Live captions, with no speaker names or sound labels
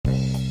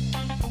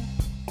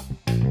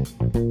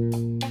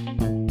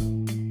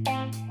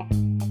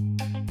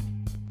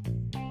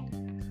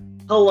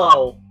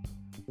Hello,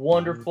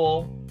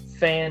 wonderful,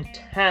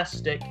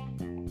 fantastic,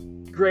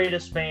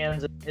 greatest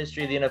fans in the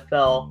history of the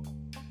NFL.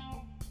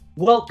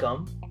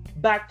 Welcome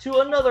back to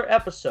another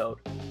episode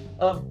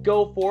of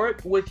Go For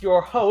It with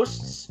your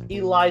hosts,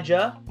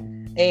 Elijah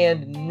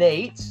and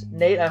Nate.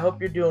 Nate, I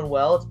hope you're doing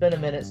well. It's been a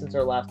minute since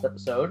our last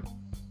episode.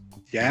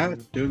 Yeah,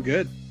 doing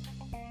good.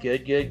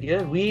 Good.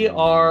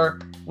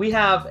 We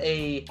have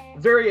a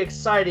very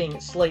exciting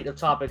slate of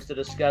topics to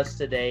discuss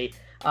today.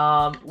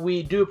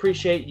 We do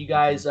appreciate you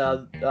guys,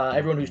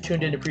 everyone who's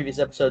tuned into previous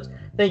episodes.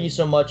 Thank you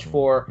so much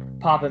for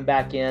popping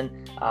back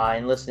in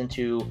and listening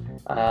to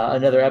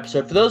another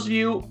episode. For those of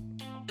you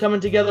coming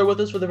together with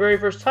us for the very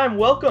first time,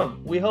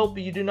 welcome. We hope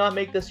you do not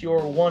make this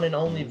your one and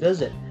only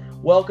visit.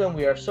 Welcome.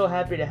 We are so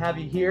happy to have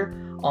you here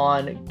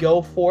on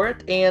Go For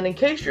It. And in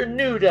case you're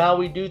new to how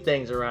we do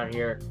things around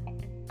here,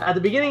 at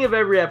the beginning of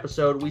every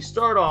episode, we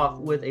start off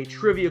with a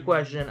trivia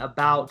question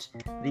about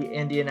the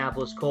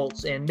Indianapolis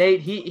Colts. And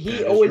Nate,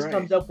 he always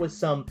comes up with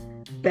some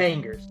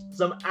bangers,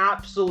 some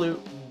absolute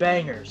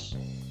bangers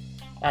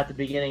at the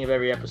beginning of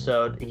every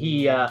episode.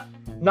 He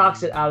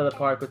knocks it out of the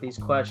park with these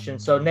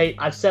questions. So, Nate,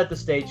 I've set the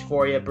stage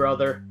for you,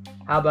 brother.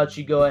 How about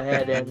you go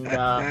ahead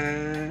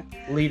and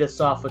lead us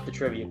off with the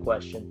trivia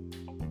question?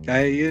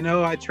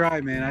 I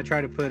try, man. I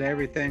try to put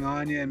everything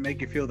on you and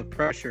make you feel the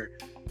pressure.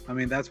 I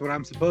mean, that's what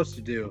I'm supposed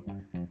to do.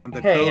 I'm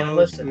the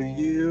co-host with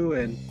you,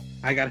 and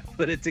I got to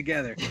put it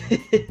together.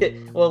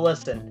 Well,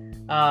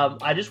 listen,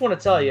 I just want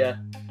to tell you,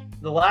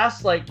 the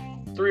last,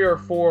 3 or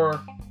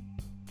 4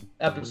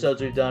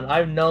 episodes we've done,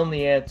 I've known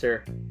the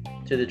answer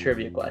to the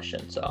trivia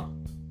question, so,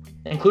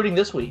 including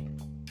this week.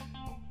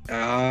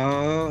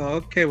 Oh,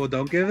 okay. Well,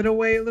 don't give it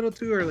away a little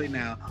too early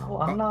now. Oh,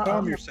 I'm not.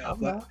 Calm yourself.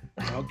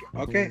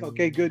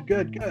 Okay, good.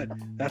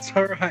 That's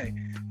all right.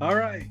 All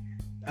right.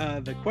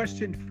 The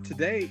question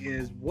today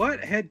is,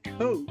 what head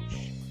coach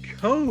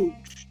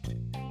coached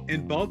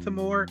in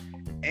Baltimore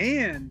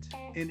and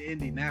in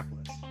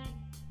Indianapolis?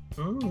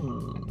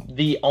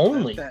 The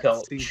only let that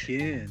coach. Sink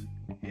in.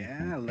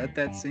 Yeah, let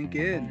that sink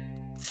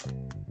in.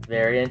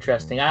 Very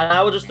interesting.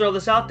 I will just throw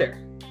this out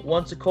there.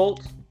 Once a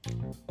Colt,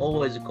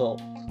 always a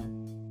Colt.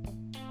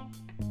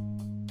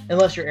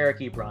 Unless you're Eric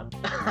Ebron.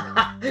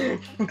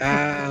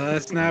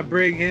 Let's not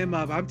bring him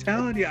up. I'm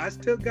telling you, I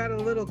still got a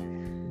little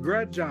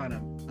grudge on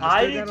him.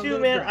 I do too,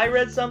 man. I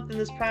read something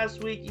this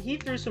past week. He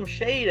threw some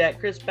shade at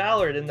Chris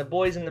Ballard and the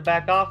boys in the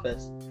back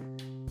office.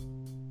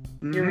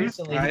 Here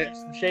recently, he threw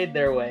some shade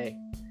their way.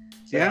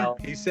 So. Yeah,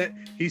 he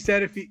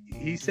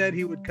said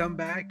he would come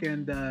back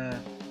and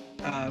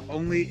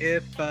only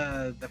if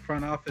the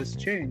front office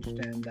changed.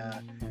 And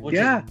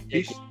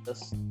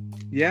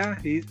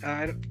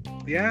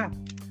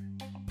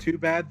Too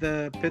bad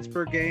the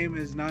Pittsburgh game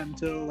is not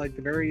until the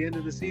very end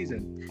of the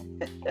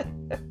season.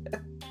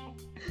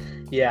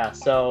 Yeah,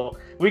 so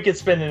we could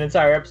spend an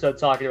entire episode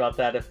talking about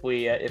that if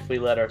we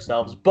let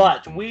ourselves.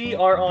 But we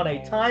are on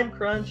a time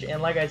crunch,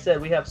 and like I said,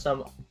 we have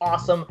some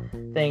awesome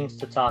things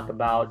to talk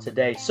about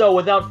today. So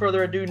without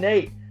further ado,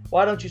 Nate,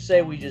 why don't you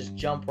say we just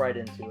jump right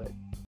into it?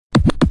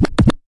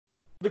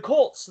 The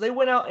Colts, they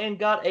went out and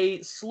got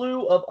a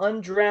slew of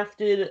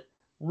undrafted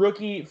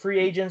rookie free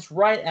agents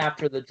right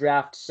after the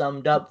draft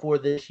summed up for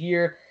this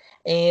year.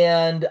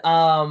 And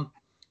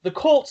the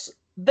Colts,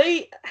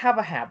 they have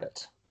a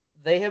habit.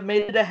 They have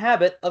made it a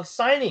habit of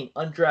signing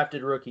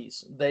undrafted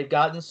rookies. They've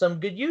gotten some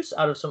good use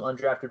out of some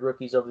undrafted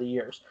rookies over the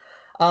years.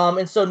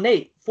 And so,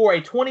 Nate, for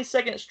a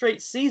 22nd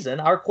straight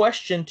season, our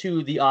question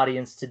to the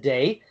audience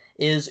today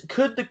is,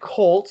 could the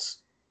Colts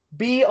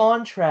be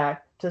on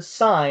track to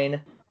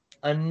sign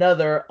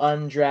another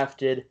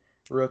undrafted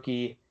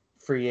rookie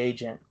free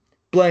agent?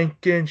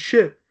 Blank and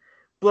ship.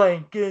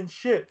 I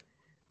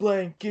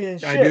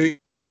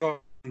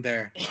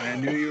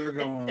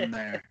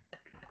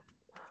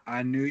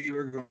knew you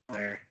were going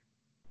there.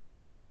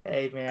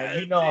 Hey, man,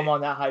 you know I'm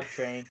on that hype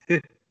train.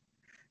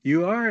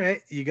 You are.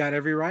 You got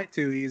every right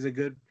to. He's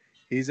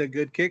a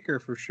good kicker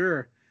for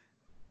sure.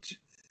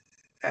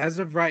 As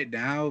of right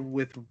now,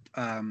 with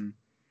the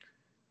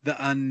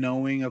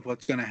unknowing of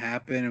what's going to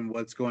happen and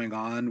what's going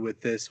on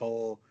with this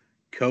whole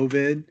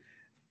COVID,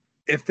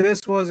 if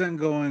this wasn't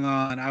going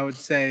on, I would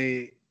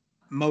say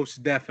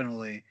most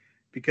definitely,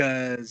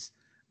 because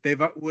they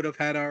would have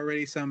had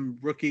already some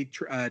rookie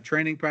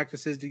training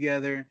practices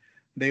together.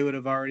 They would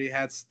have already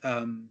had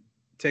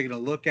taken a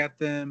look at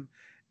them,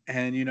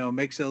 and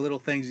makes the little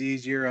things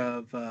easier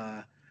of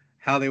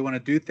how they want to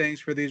do things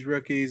for these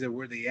rookies and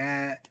where they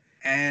at.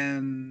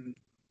 And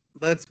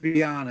let's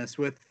be honest,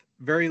 with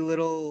very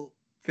little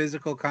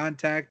physical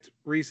contact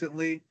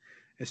recently,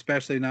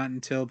 especially not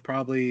until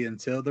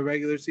the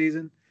regular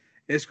season,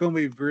 it's going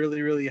to be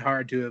really, really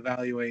hard to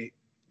evaluate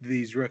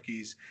these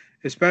rookies,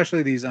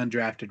 especially these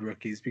undrafted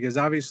rookies, because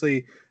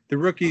obviously the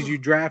rookies you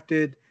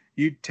drafted,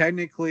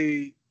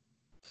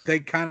 they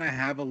kind of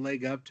have a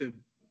leg up to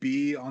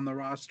be on the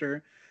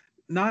roster.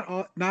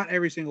 Not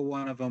every single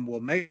one of them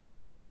will make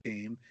the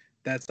team.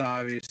 That's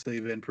obviously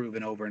been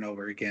proven over and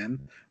over again.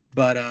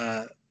 But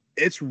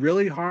it's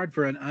really hard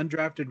for an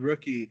undrafted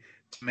rookie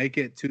to make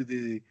it to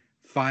the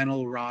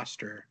final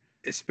roster,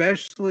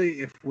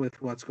 especially if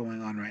with what's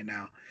going on right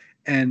now.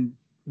 And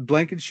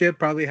Blankenship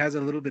probably has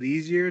a little bit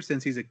easier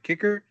since he's a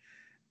kicker.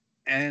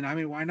 And I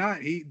mean, why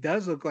not? He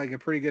does look like a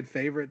pretty good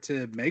favorite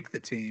to make the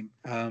team.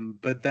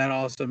 But that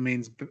also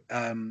means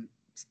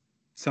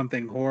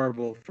something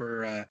horrible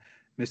for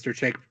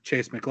Mr.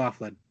 Chase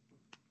McLaughlin.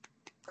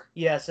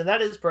 Yes, and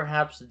that is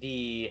perhaps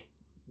the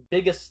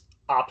biggest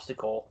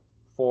obstacle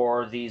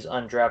for these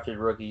undrafted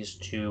rookies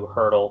to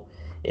hurdle,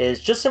 is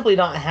just simply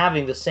not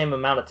having the same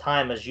amount of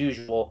time as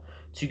usual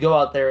to go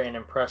out there and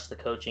impress the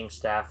coaching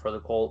staff for the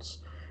Colts.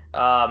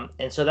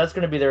 And so that's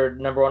going to be their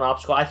number one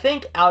obstacle. I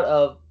think out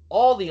of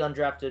all the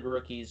undrafted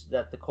rookies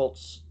that the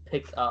Colts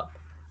picked up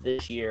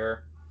this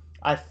year,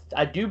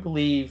 I do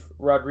believe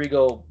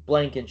Rodrigo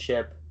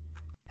Blankenship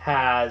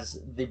has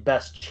the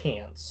best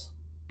chance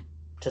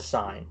to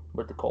sign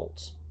with the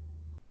Colts.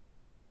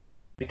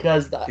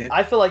 Because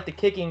I feel like the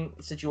kicking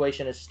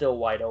situation is still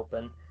wide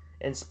open,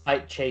 in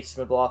spite Chase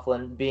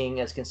McLaughlin being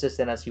as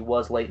consistent as he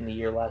was late in the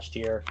year last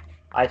year.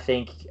 I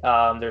think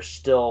there's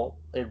still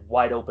a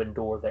wide open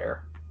door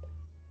there.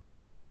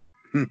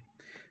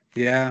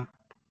 Yeah,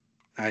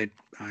 I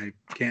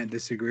can't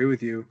disagree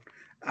with you.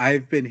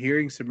 I've been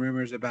hearing some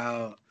rumors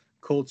about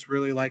Colts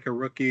really like a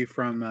rookie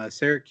from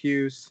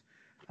Syracuse.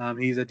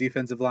 He's a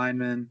defensive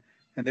lineman,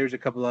 and there's a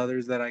couple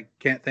others that I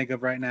can't think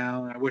of right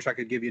now. I wish I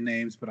could give you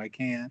names, but I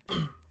can't.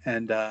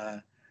 And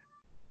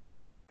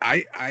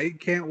I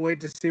can't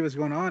wait to see what's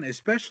going on,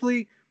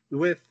 especially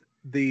with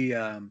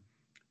the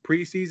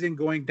preseason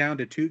going down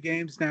to 2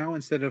 games now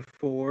instead of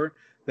 4.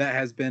 That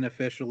has been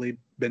officially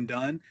been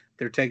done.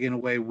 They're taking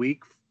away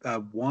week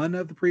 1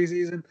 of the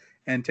preseason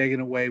and taking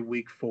away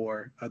week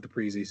 4 of the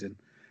preseason.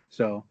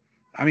 So,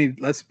 I mean,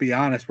 let's be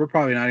honest. We're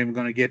probably not even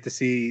going to get to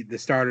see the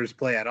starters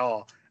play at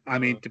all. I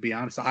mean, to be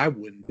honest, I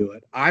wouldn't do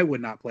it. I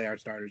would not play our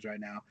starters right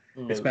now,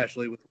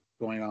 especially with what's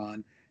going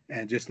on,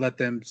 and just let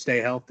them stay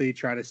healthy,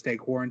 try to stay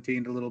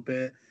quarantined a little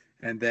bit,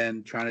 and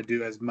then trying to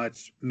do as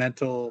much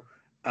mental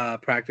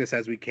practice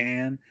as we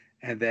can.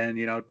 And then,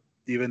 you know,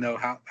 even though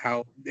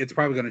how it's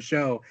probably going to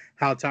show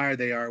how tired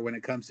they are when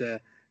it comes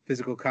to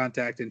physical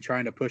contact and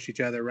trying to push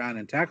each other around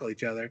and tackle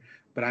each other.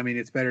 But I mean,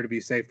 it's better to be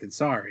safe than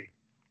sorry.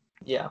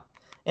 Yeah.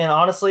 And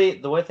honestly,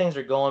 the way things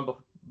are going,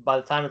 by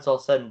the time it's all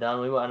said and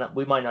done,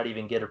 we might not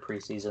even get a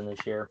preseason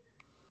this year.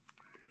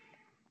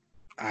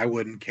 I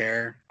wouldn't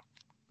care.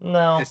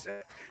 No.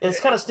 It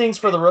kind of stings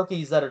for the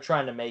rookies that are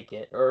trying to make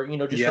it, or, you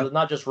know, just for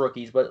not just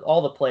rookies, but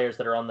all the players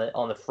that are on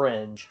the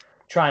fringe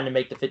trying to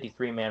make the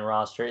 53-man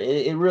roster.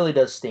 It really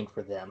does stink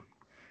for them.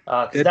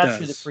 Because that's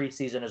who the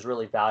preseason is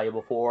really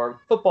valuable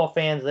for. Football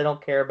fans, they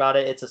don't care about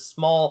it. It's a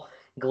small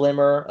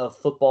glimmer of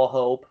football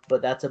hope,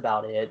 but that's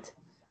about it.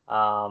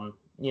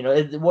 You know,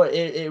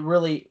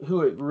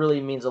 who it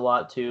really means a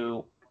lot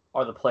to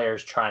are the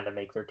players trying to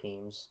make their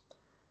teams.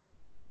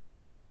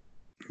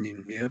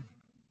 Yep.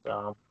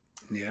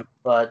 Yep.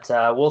 But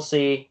we'll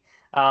see.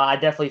 I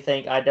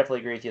definitely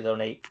agree with you though,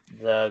 Nate.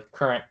 The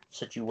current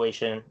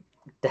situation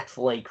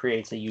definitely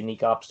creates a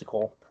unique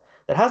obstacle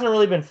that hasn't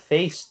really been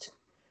faced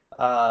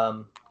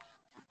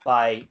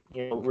by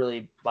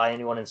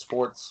anyone in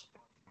sports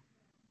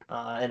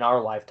in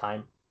our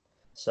lifetime.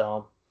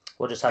 So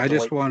we'll just have to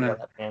wait to see how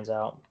that pans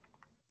out.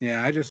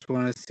 Yeah, I just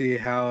want to see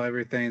how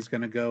everything's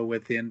going to go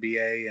with the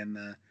NBA and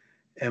the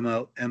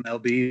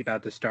MLB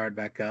about to start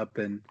back up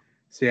and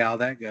see how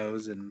that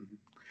goes. And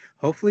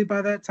hopefully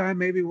by that time,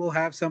 maybe we'll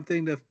have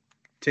something to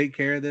take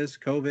care of this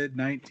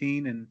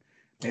COVID-19 and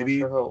maybe,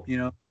 you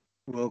know,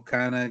 we'll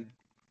kind of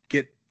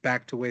get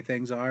back to the way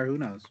things are. Who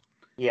knows?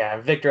 Yeah,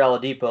 and Victor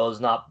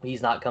Oladipo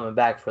he's not coming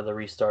back for the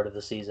restart of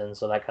the season,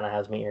 so that kind of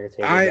has me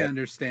irritated. I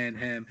understand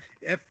him.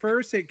 At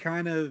first, it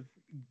kind of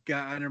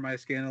got under my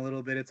skin a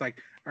little bit. It's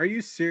like, are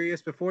you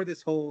serious? Before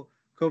this whole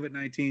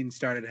COVID-19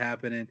 started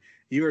happening,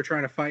 you were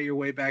trying to fight your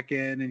way back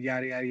in and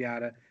yada, yada,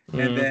 yada.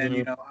 And then,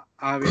 you know,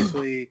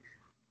 obviously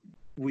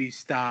we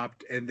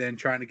stopped and then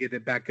trying to get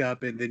it back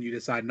up and then you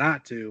decide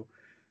not to.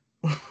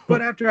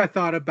 But after I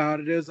thought about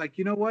it, it was like,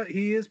 you know what?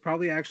 He is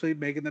probably actually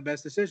making the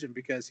best decision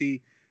because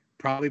he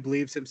probably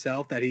believes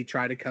himself that he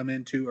tried to come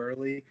in too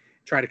early,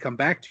 tried to come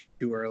back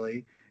too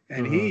early,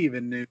 and he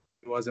even knew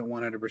he wasn't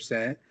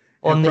 100%.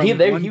 Well, and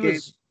he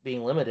was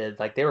being limited.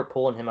 Like, they were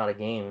pulling him out of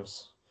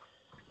games.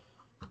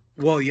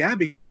 Well, yeah,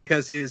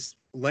 because his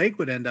leg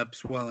would end up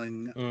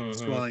swelling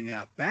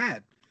out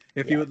bad.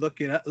 If you would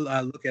look it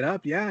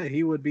up, yeah,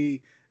 he would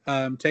be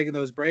taking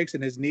those breaks,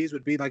 and his knees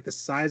would be like the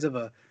size of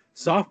a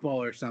softball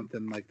or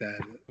something like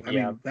that. I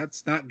mean,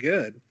 that's not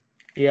good.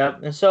 Yeah,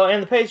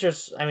 and the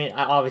Pacers, I mean,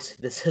 obviously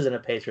this isn't a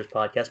Pacers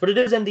podcast, but it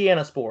is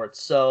Indiana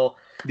sports, so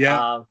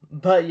yeah.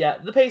 But yeah,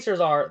 the Pacers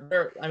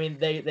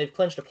they've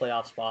clinched a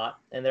playoff spot,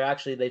 and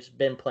they've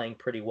been playing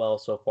pretty well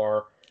so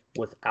far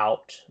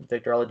without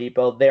Victor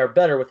Oladipo. They are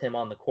better with him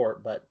on the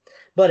court, but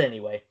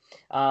anyway,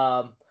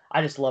 I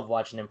just love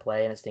watching him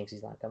play, and it stinks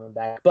he's not coming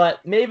back.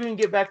 But maybe we can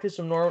get back to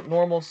some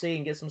normalcy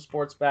and get some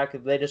sports back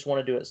if they just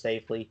want to do it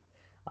safely.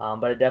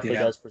 But it definitely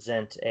does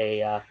present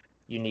a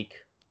unique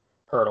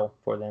hurdle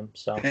for them.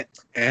 So,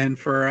 and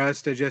for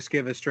us to just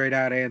give a straight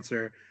out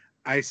answer,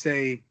 I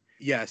say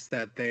yes,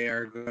 that they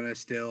are going to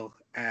still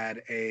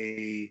add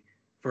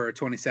for a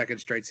 22nd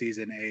straight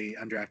season, a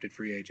undrafted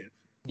free agent.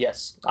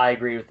 yes, I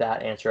agree with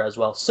that answer as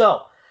well.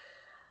 So,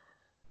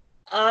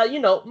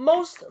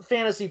 most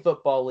fantasy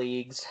football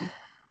leagues,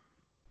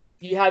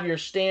 you have your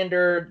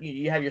standard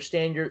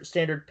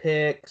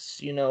picks,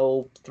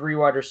 3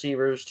 wide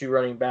receivers, 2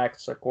 running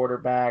backs, a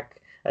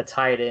quarterback, a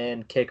tight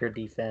end, kicker,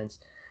 defense.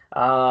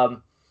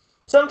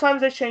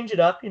 Sometimes they change it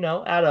up,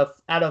 add a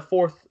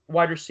 4th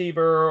wide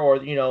receiver, or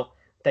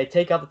they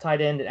take out the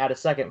tight end and add a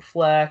second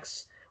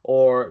flex,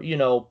 or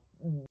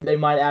they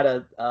might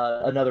add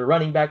another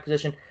running back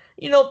position.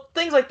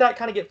 Things like that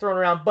kind of get thrown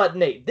around. But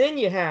Nate, then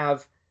you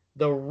have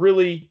the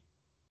really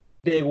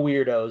big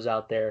weirdos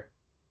out there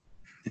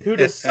who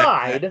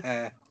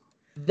decide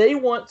they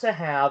want to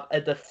have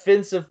a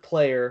defensive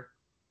player,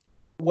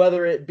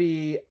 whether it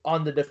be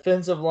on the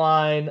defensive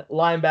line,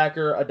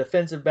 linebacker, a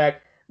defensive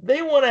back. They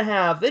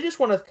just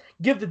want to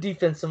give the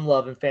defense some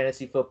love in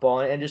fantasy football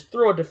and just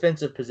throw a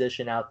defensive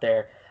position out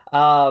there.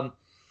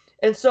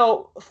 And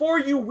so for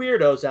you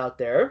weirdos out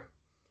there,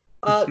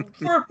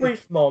 for a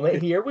brief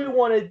moment here, we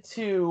wanted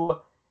to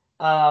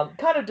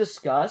kind of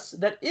discuss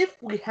that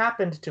if we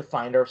happened to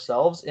find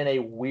ourselves in a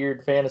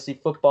weird fantasy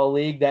football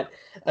league that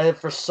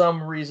for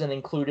some reason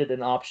included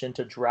an option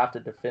to draft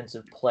a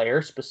defensive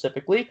player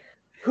specifically,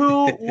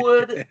 who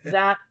would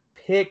that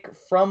pick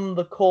from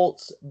the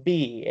Colts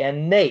be?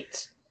 And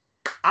Nate,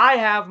 I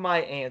have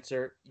my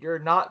answer. You're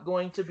not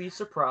going to be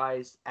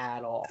surprised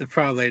at all.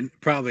 Probably not.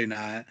 Probably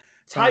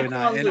Tyquan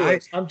not.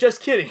 Lewis. I'm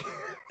just kidding.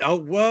 Oh,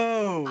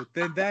 whoa.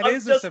 Then that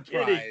is a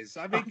surprise. Kidding.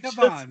 I mean,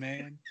 come on,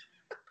 man.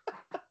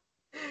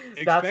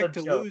 Expect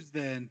to joke. lose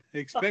then.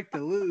 Expect to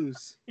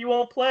lose. He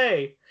won't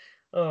play.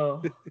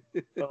 Oh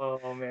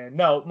man.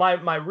 No,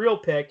 my real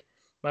pick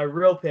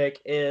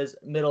is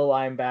middle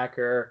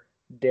linebacker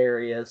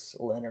Darius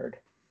Leonard.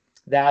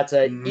 That's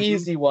an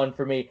easy one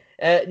for me.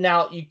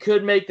 Now, you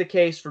could make the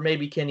case for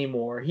maybe Kenny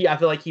Moore. I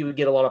feel like he would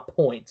get a lot of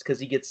points because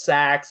he gets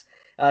sacks,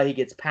 he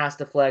gets pass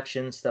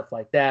deflections, stuff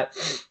like that.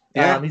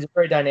 Yeah. He's a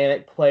very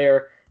dynamic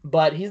player,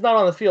 but he's not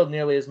on the field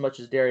nearly as much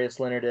as Darius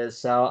Leonard is.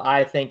 So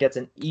I think it's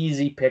an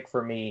easy pick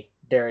for me,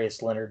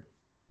 Darius Leonard.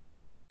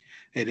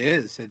 It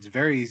is. It's a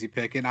very easy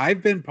pick. And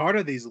I've been part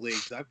of these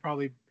leagues.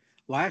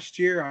 Last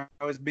year,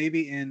 I was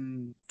maybe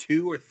in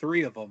 2 or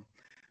 3 of them,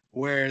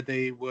 where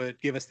they would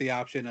give us the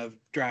option of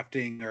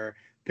drafting or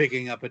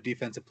picking up a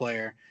defensive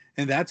player.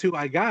 And that's who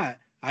I got.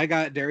 I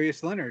got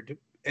Darius Leonard,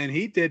 and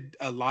he did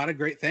a lot of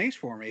great things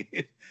for me.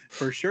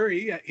 For sure,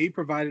 he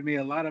provided me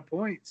a lot of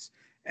points.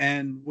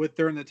 And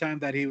during the time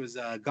that he was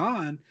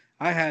gone,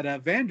 I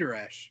had Van Der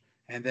Esch.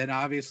 And then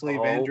obviously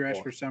Van Der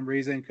Esch, for some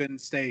reason, couldn't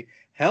stay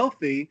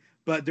healthy.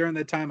 But during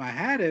the time I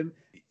had him,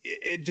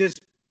 it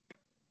just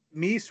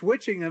me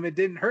switching him, it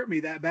didn't hurt me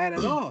that bad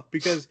at all,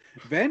 because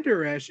Van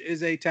Der Esch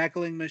is a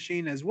tackling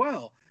machine as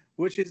well,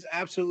 which is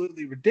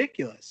absolutely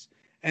ridiculous.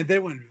 And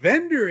then when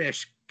Van Der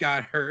Esch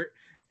got hurt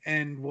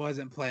and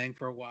wasn't playing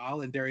for a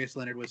while and Darius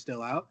Leonard was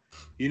still out,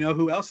 you know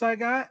who else I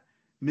got?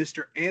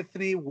 Mr.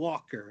 Anthony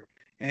Walker.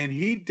 And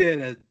he did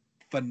a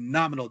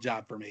phenomenal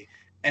job for me.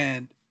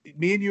 And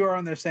me and you are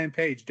on the same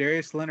page.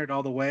 Darius Leonard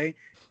all the way.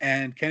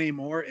 And Kenny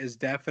Moore is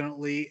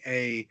definitely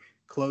a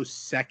close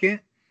second.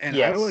 And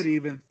yes, I would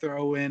even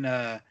throw in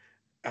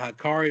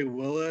Kari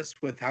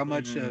Willis with how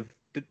much of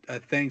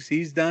things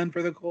he's done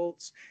for the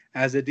Colts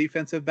as a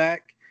defensive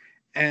back.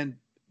 And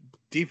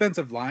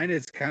defensive line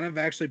is kind of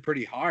actually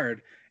pretty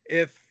hard.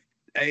 If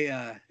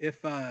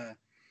Teray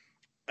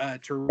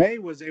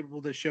was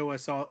able to show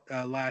us all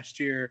last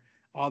year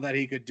all that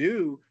he could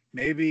do,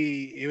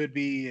 maybe it would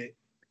be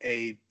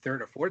a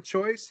 3rd or 4th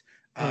choice.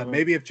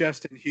 Maybe if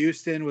Justin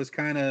Houston was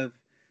kind of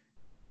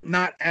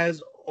not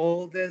as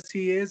old as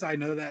he is. I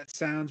know that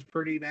sounds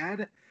pretty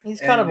bad. He's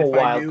kind of a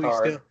wild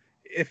card.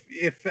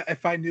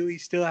 If I knew he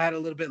still had a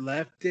little bit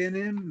left in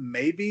him,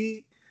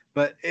 maybe.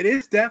 But it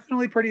is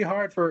definitely pretty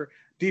hard for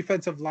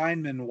defensive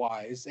lineman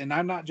wise. And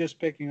I'm not just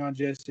picking on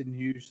Justin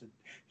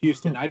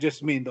Houston. I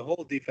just mean the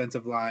whole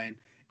defensive line.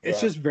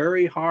 It's just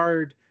very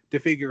hard to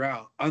figure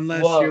out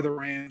unless you're the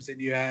Rams and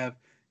you have,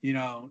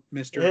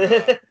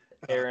 Mr.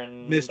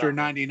 Mr.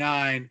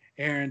 99,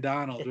 Aaron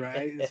Donald,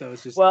 right? So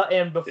it's just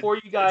and before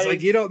you guys, it's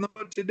like you don't know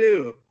what to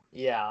do.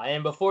 Yeah,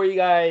 and before you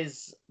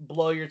guys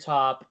blow your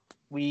top,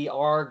 we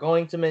are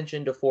going to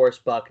mention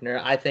DeForest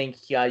Buckner. I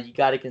think you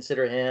got to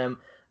consider him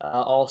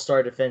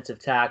all-star defensive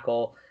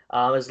tackle.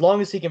 As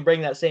long as he can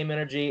bring that same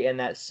energy and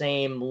that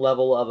same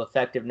level of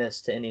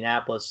effectiveness to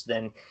Indianapolis,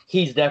 then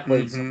he's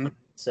definitely something to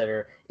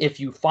consider. If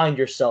you find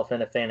yourself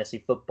in a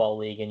fantasy football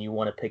league and you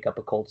want to pick up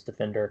a Colts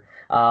defender,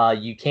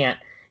 you can't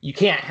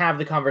have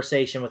the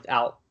conversation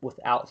without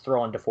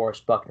throwing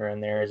DeForest Buckner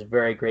in there. He's a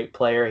very great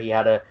player. He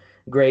had a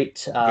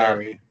great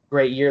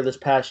year this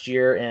past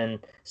year in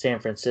San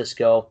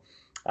Francisco.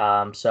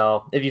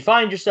 So if you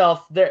find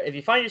yourself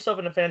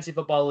in a fantasy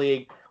football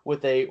league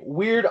with a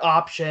weird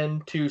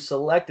option to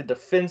select a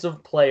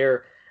defensive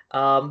player,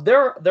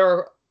 there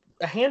are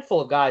a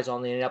handful of guys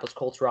on the Indianapolis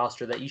Colts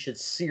roster that you should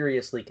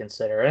seriously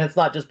consider. And it's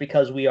not just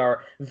because we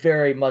are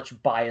very much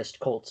biased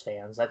Colts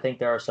fans. I think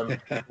there are some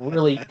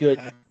really good,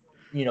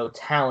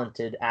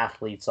 talented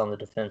athletes on the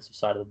defensive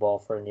side of the ball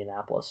for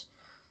Indianapolis.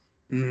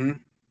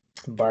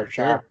 Mm-hmm. But for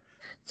sure.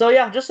 So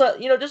yeah, just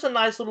a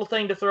nice little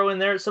thing to throw in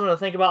there, something to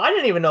think about. I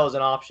didn't even know it was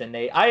an option,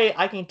 Nate.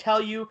 I can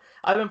tell you,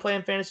 I've been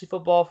playing fantasy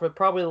football for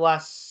probably the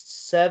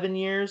last 7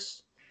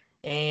 years,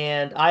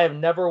 and I have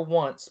never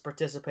once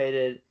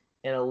participated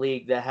in a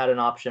league that had an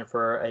option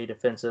for a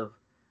defensive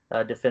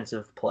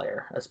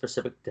player, a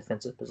specific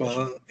defensive position.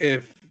 Well,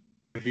 if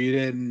you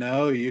didn't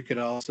know, you could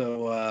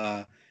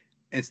also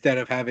instead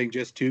of having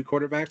just 2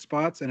 quarterback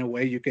spots, in a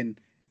way you can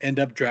end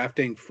up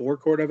drafting 4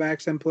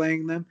 quarterbacks and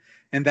playing them,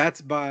 and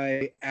that's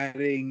by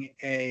adding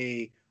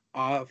a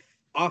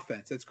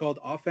offense. It's called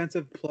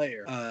offensive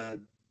player.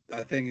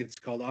 I think it's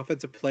called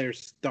offensive player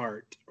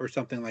start or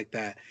something like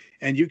that.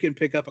 And you can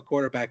pick up a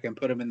quarterback and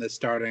put him in the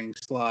starting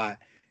slot,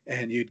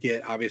 and you'd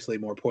get obviously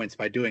more points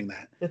by doing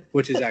that,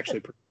 which is actually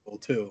pretty cool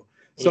too.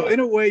 So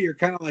in a way, you're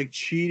kind of like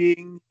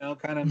cheating,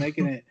 kind of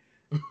making it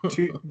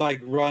to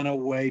like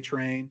runaway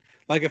train.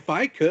 Like if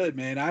I could,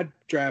 man, I'd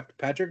draft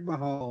Patrick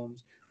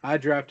Mahomes.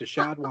 I'd draft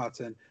Deshaun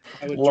Watson.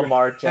 I would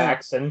Lamar draft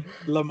Jackson.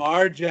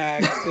 Lamar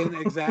Jackson,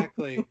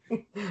 exactly.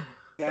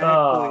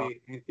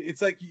 Exactly.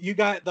 It's like you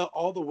got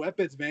all the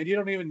weapons, man. You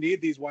don't even need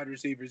these wide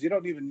receivers. You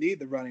don't even need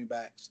the running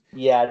backs.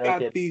 Yeah, you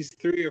got these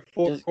 3 or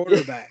 4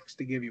 quarterbacks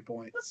to give you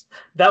points.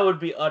 That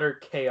would be utter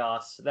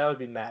chaos. That would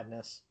be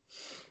madness.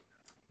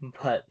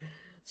 But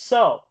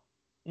so,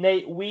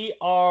 Nate, we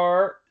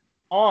are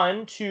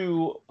on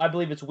to, I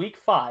believe it's week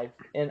 5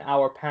 in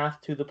our path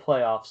to the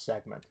playoffs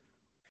segment.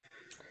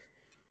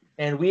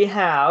 And we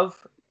have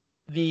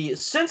the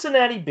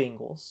Cincinnati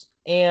Bengals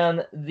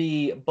and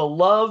the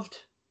beloved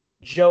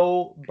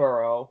Joe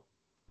Burrow,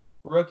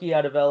 rookie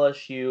out of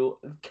LSU,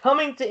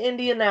 coming to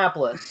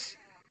Indianapolis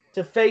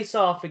to face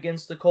off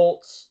against the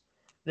Colts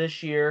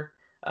this year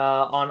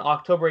on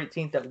October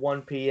 18th at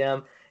 1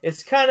 p.m.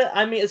 It's kind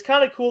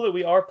of cool that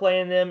we are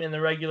playing them in the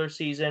regular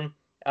season.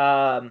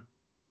 It's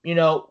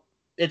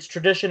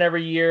tradition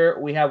every year.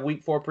 We have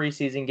week 4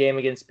 preseason game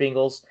against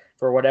Bengals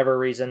for whatever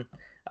reason.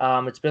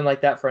 It's been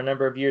like that for a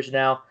number of years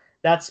now.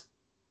 That's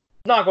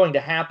not going to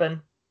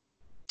happen.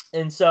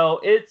 And so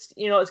it's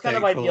kind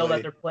of ideal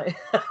that they're playing.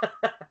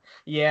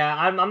 Yeah,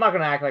 I'm not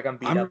going to act like I'm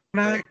beat up. I'm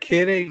not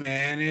kidding,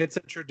 man. It's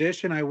a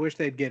tradition I wish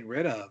they'd get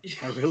rid of.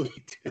 I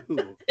really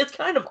do. It's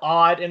kind of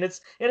odd, and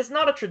it's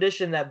not a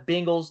tradition that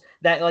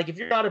like if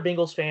you're not a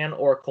Bengals fan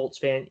or a Colts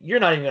fan, you're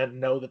not even going to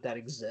know that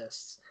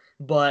exists.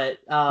 But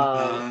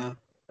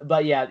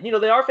but yeah,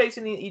 they are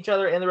facing each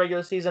other in the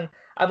regular season.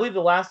 I believe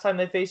the last time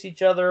they faced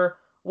each other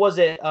was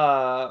it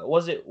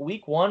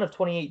week 1 of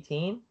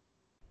 2018?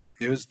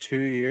 It was 2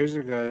 years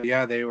ago.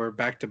 Yeah, they were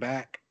back to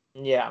back.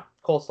 Yeah,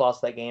 Colts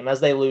lost that game, as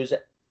they lose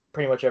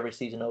pretty much every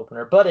season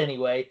opener. But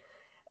anyway,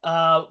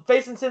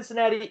 facing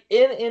Cincinnati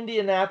in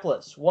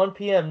Indianapolis, 1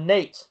 p.m.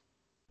 Nate,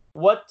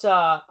 I'm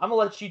gonna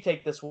let you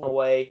take this one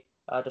away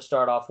to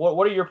start off.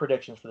 What are your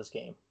predictions for this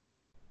game?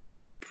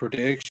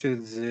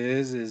 Predictions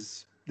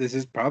is this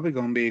is probably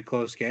going to be a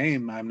close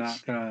game. I'm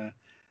not gonna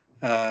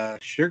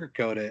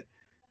sugarcoat it,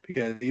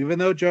 because even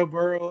though Joe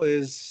Burrow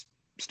is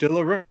still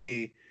a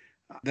rookie,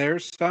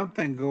 there's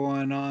something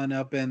going on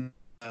up in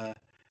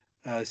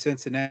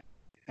Cincinnati.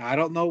 I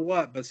don't know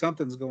what, but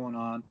something's going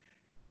on.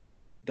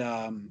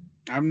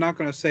 I'm not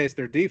going to say it's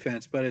their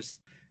defense, but it's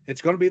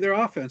going to be their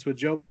offense with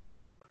Joe.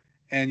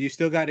 And you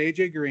still got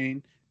AJ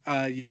Green.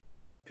 You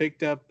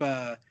picked up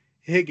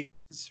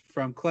Higgins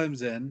from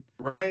Clemson,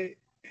 right?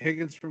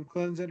 Higgins from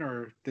Clemson,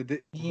 or did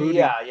it?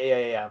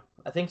 Yeah.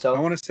 I think so. I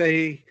want to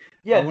say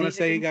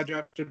he got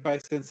drafted by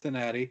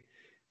Cincinnati,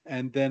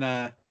 and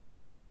then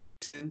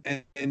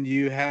and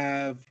you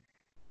have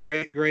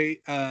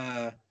great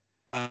tight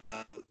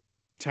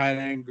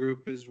end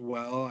group as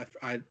well.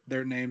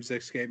 Their names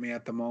escape me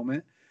at the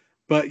moment,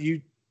 but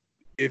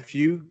if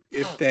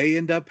they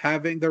end up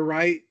having the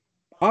right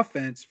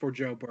offense for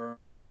Joe Burrow,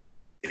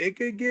 it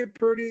could get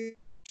pretty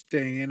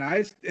interesting. And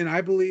I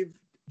believe,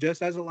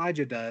 just as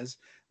Elijah does,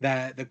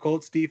 that the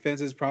Colts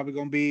defense is probably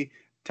going to be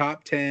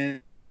top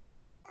 10.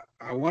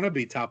 I want to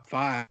be top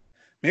 5,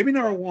 maybe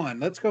number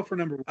 1. Let's go for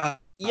number 1.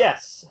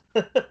 Yes.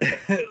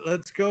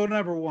 Let's go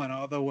number 1.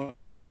 Although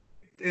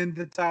in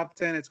the top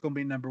 10, it's going to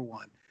be number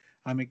 1.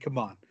 I mean, come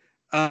on.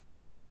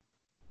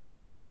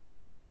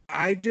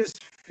 I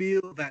just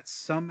feel that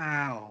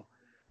somehow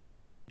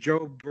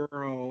Joe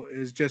Burrow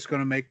is just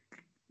going to make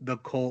the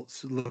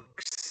Colts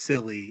look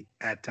silly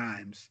at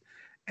times.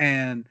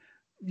 And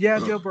yeah,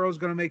 Joe Burrow is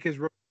going to make his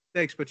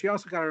mistakes, but you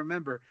also got to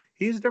remember,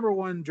 he's number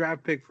 1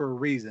 draft pick for a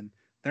reason.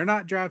 They're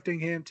not drafting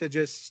him to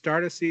just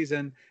start a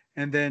season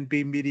and then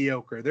be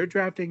mediocre. They're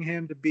drafting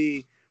him to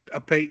be a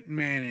Peyton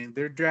Manning.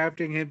 They're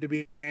drafting him to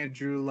be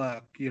Andrew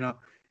Luck.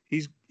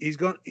 He's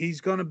going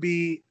to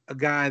be a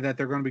guy that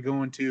they're going to be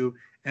going to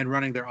and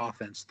running their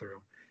offense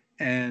through.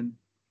 And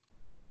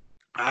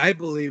I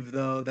believe,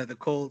 though, that the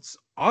Colts,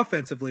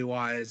 offensively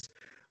wise,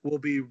 will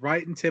be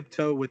right in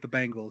tiptoe with the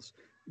Bengals.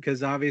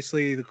 because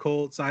obviously the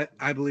Colts, I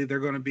believe they're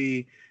going to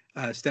be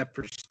step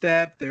for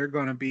step. They're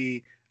going to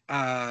be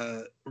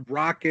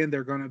rocking.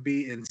 They're going to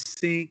be in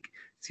sync.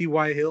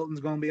 T.Y. Hilton's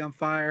going to be on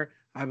fire.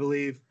 I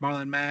believe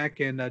Marlon Mack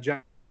and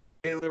John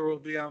Taylor will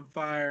be on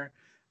fire.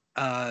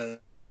 Oh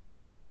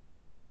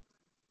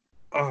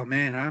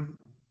man,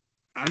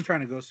 I'm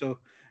trying to go so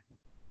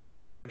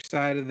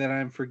excited that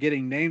I'm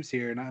forgetting names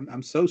here, and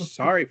I'm so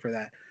sorry for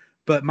that.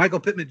 But Michael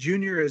Pittman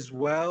Jr. as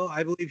well.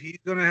 I believe he's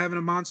going to have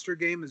a monster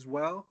game as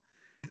well.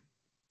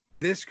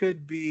 This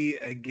could be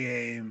a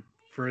game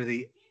for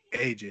the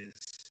ages.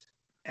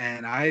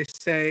 And I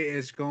say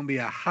it's going to be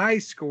a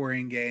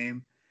high-scoring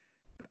game.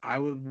 I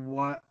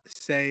would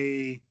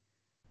say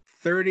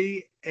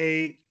 38-31.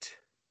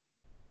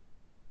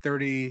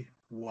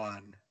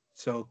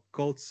 So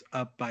Colts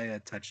up by a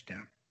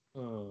touchdown.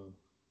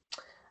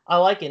 I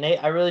like it,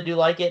 Nate. I really do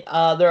like it.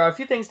 There are a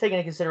few things taken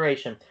into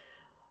consideration.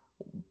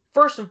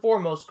 First and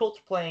foremost, Colts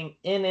are playing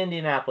in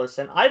Indianapolis,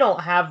 and I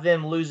don't have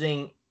them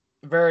losing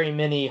very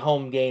many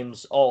home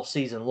games all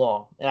season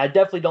long. And I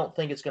definitely don't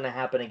think it's going to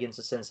happen against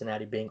the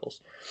Cincinnati Bengals.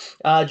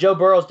 Joe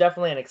Burrow is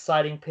definitely an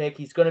exciting pick.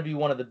 He's going to be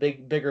one of the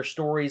bigger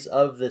stories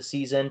of the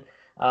season.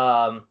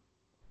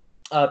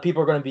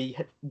 People are going to be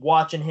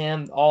watching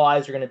him. All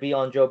eyes are going to be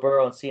on Joe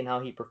Burrow and seeing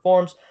how he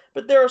performs.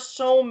 But there are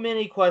so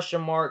many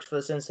question marks for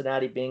the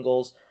Cincinnati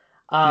Bengals.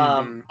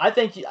 I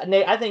think,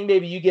 Nate,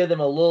 maybe you give them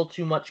a little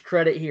too much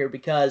credit here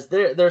because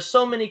there's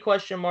so many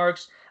question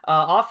marks.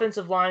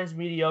 Offensive line's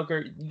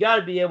mediocre. You got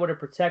to be able to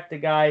protect the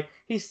guy.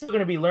 He's still going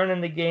to be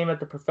learning the game at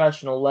the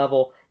professional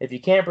level. If you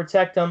can't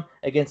protect him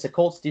against a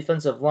Colts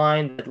defensive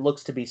line that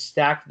looks to be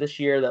stacked this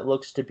year, that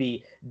looks to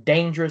be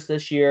dangerous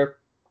this year,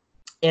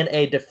 and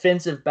a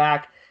defensive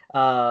back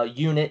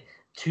unit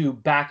to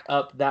back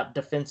up that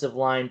defensive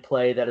line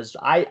play that is,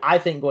 I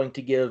think, going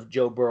to give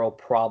Joe Burrow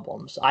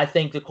problems. I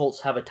think the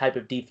Colts have a type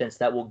of defense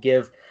that will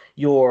give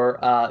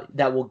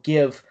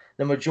the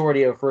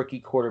majority of rookie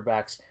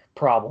quarterbacks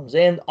problems.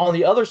 And on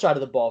the other side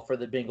of the ball for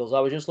the Bengals, I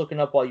was just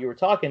looking up while you were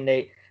talking,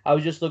 Nate. I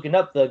was just looking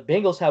up. The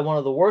Bengals had one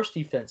of the worst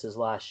defenses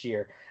last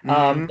year.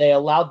 They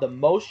allowed the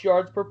most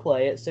yards per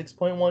play at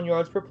 6.1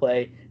 yards per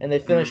play, and they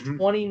finished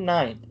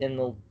 29th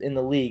in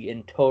the league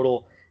in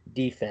total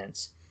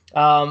defense.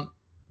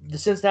 The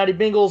Cincinnati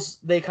Bengals,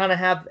 they kind of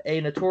have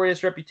a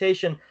notorious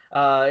reputation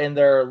in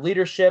their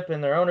leadership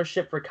and their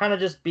ownership for kind of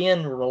just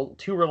being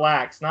too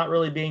relaxed, not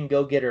really being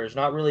go-getters,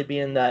 not really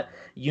being that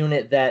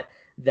unit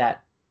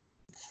that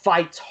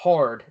fights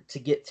hard to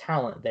get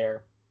talent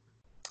there.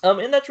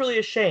 And that's really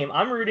a shame.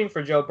 I'm rooting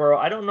for Joe Burrow.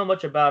 I don't know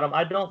much about him.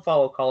 I don't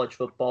follow college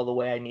football the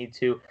way I need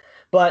to.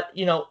 But,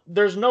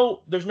 there's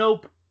no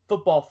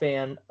football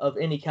fan of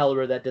any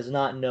caliber that does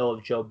not know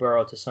of Joe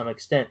Burrow to some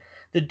extent.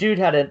 The dude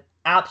had an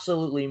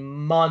absolutely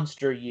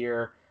monster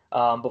year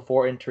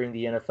before entering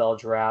the NFL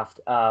draft.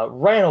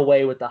 Ran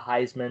away with the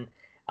Heisman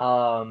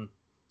and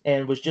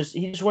he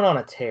just went on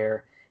a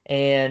tear.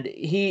 And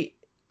he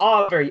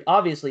very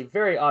obviously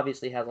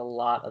has a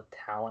lot of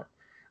talent.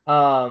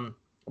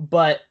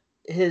 But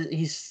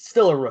he's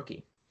still a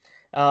rookie.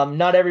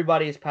 Not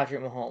everybody is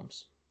Patrick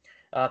Mahomes.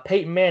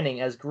 Peyton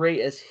Manning, as great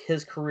as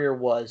his career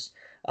was,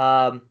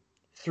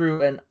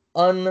 threw an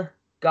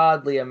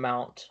ungodly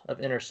amount of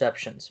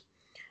interceptions.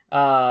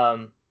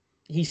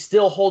 He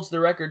still holds the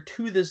record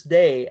to this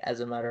day, as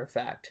a matter of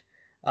fact,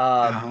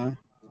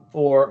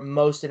 for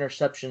most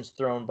interceptions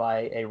thrown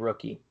by a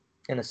rookie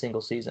in a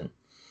single season.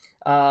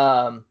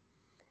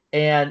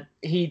 And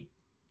he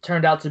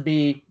turned out to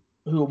be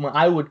who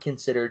I would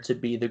consider to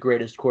be the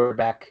greatest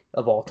quarterback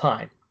of all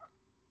time.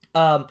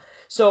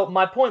 So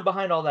my point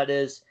behind all that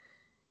is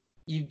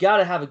you've got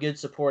to have a good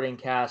supporting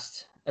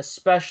cast,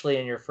 especially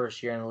in your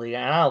first year in the league.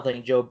 And I don't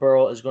think Joe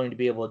Burrow is going to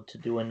be able to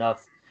do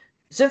enough.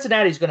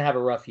 Cincinnati's going to have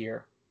a rough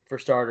year for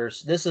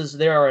starters.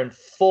 They are in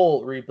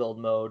full rebuild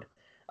mode,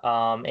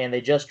 and they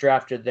just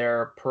drafted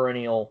their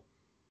perennial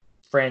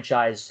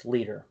franchise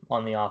leader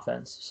on the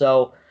offense.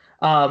 So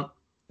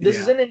this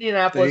is in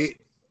Indianapolis.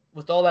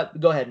 With all that,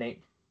 go ahead,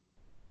 Nate.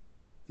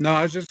 No,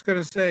 I was just going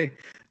to say,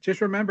 just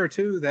remember,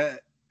 too,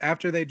 that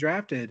after they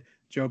drafted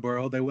Joe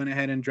Burrow, they went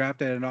ahead and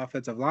drafted an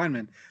offensive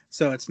lineman.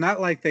 So it's not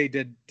like they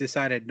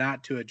decided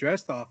not to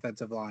address the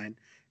offensive line.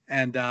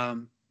 And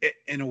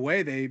in a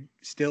way, they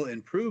still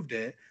improved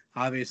it.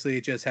 Obviously,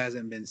 it just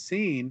hasn't been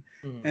seen.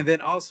 And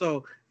then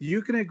also,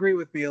 you can agree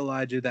with me,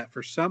 Elijah, that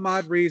for some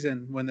odd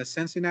reason, when the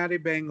Cincinnati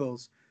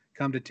Bengals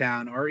come to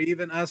town, or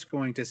even us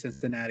going to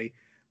Cincinnati,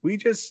 we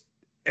just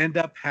end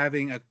up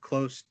having a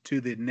close to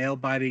the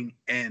nail-biting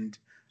end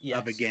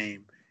of a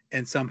game.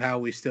 And somehow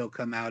we still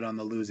come out on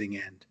the losing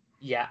end.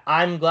 Yeah,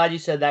 I'm glad you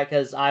said that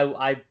because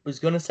I was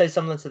going to say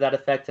something to that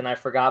effect and I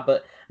forgot.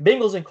 But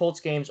Bengals and Colts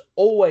games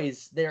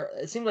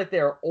it seems like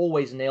they're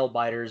always nail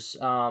biters.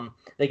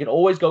 They can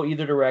always go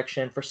either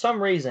direction. For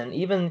some reason,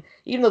 even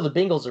though the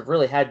Bengals have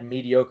really had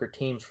mediocre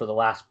teams for the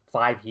last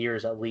 5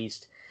 years at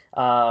least,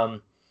 they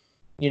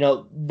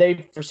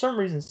for some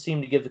reason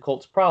seem to give the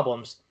Colts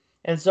problems.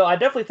 And so I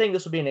definitely think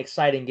this will be an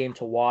exciting game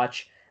to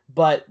watch.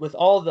 But with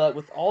all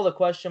the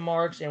question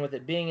marks and with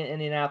it being in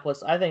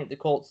Indianapolis, I think the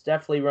Colts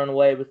definitely run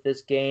away with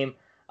this game.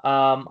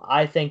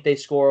 I think they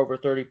score over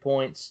 30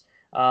 points.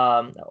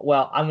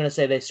 Well, I'm going to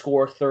say they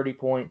score 30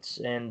 points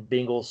and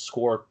Bengals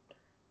score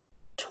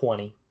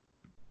 20.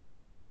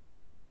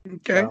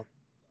 Okay.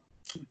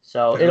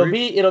 So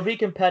it'll be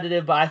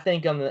competitive, but I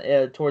think on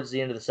the towards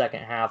the end of the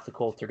second half, the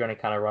Colts are going to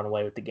kind of run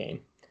away with the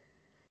game.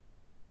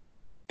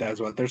 That's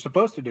what they're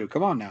supposed to do.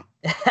 Come on now.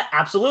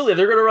 Absolutely,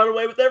 they're going to run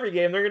away with every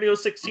game. They're going to go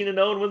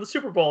 16-0 and win the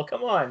Super Bowl.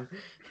 Come on.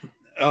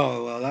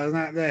 Oh well, that's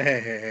not.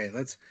 Hey,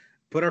 let's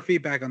put our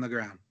feet back on the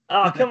ground.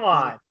 Oh, come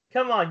on.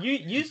 Come on.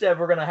 You said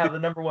we're going to have the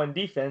number one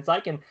defense. I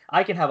can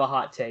have a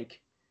hot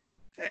take.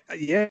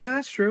 Yeah,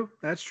 that's true.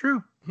 That's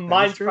true.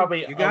 Mine's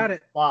probably you got a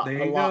lot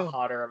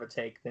hotter of a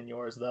take than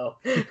yours, though.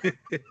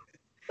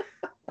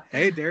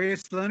 Hey,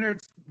 Darius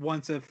Leonard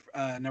wants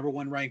a number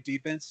one ranked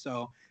defense,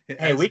 so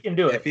hey, we can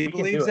do it. If he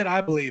believes it, I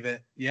believe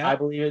it. Yeah, I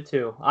believe it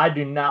too. I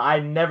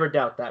never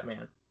doubt that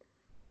man.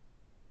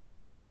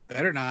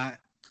 Better not.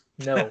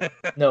 No,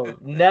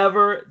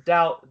 never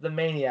doubt the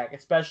Maniac,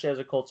 especially as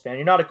a Colts fan.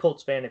 You're not a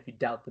Colts fan if you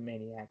doubt the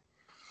Maniac.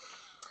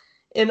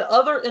 In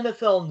other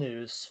NFL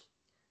news,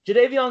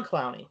 Jadeveon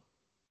Clowney.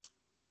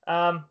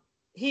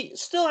 He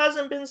still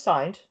hasn't been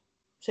signed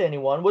to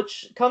anyone,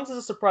 which comes as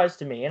a surprise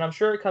to me, and I'm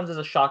sure it comes as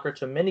a shocker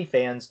to many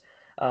fans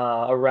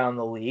around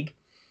the league.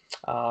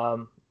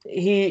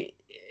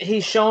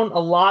 He's shown a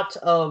lot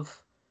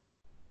of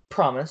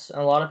promise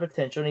and a lot of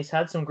potential, and he's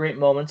had some great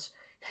moments.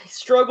 He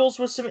struggles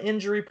with some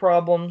injury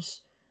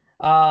problems,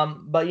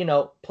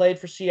 but played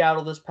for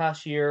Seattle this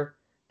past year,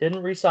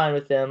 didn't re-sign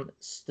with them,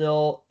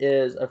 still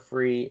is a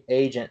free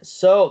agent.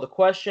 So the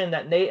question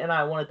that Nate and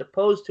I wanted to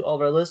pose to all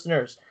of our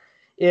listeners: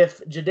 if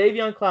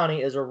Jadeveon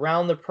Clowney is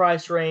around the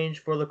price range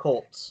for the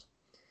Colts,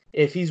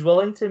 if he's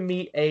willing to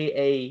meet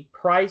a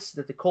price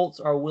that the Colts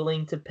are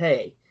willing to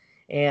pay,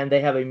 and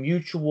they have a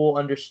mutual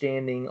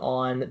understanding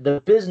on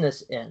the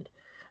business end,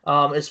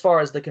 as far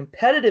as the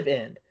competitive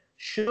end,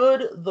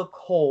 should the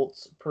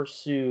Colts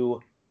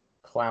pursue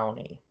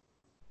Clowney?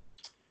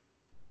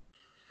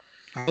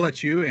 I'll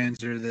let you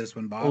answer this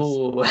one, boss.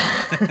 Ooh.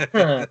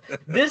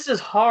 This is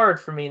hard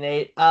for me,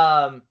 Nate.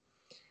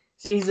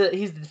 He's the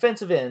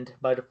defensive end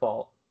by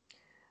default.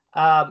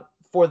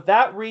 For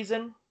that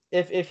reason,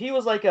 if he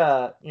was like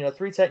a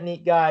three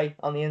technique guy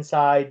on the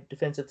inside,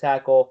 defensive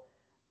tackle,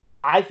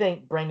 I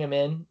think bring him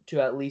in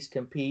to at least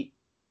compete.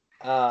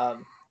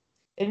 And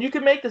you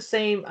could make the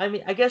same. I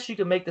mean, I guess you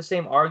could make the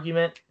same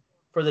argument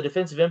for the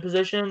defensive end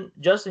position.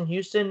 Justin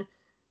Houston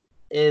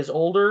is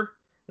older,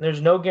 and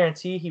there's no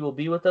guarantee he will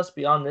be with us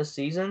beyond this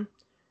season.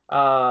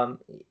 And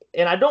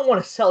I don't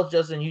want to sell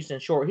Justin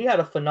Houston short. He had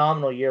a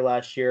phenomenal year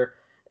last year.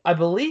 I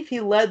believe he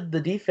led the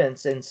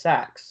defense in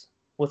sacks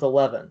with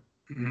 11.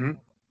 Mm-hmm.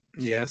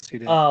 Yes, he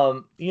did.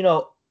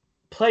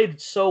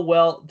 Played so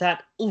well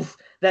that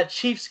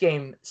Chiefs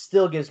game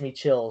still gives me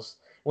chills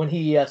when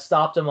he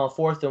stopped him on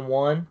 4th and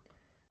 1.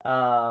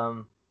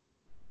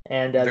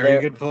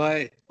 Very good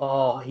play.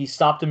 Oh, he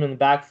stopped him in the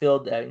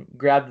backfield and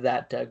grabbed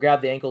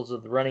the ankles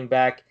of the running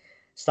back,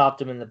 stopped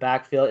him in the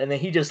backfield, and then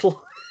he just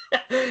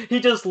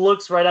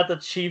looks right at the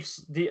Chiefs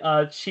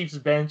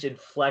bench and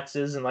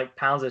flexes and like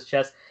pounds his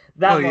chest.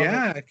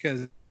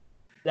 Because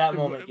that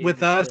moment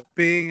with us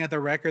being at the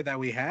record that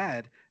we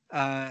had,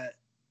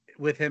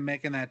 with him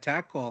making that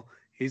tackle,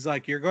 he's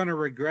like, "You're going to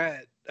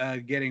regret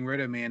getting rid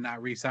of me and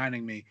not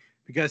re-signing me,"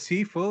 because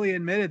he fully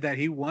admitted that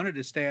he wanted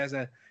to stay as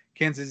a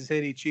Kansas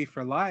City Chief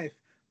for life,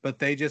 but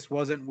they just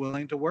wasn't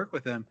willing to work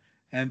with him.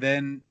 And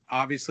then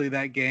obviously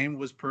that game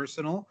was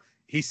personal.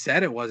 He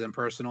said it wasn't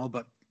personal,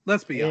 but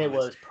let's be honest. It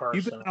was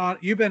personal.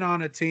 You've been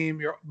on a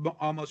team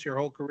almost your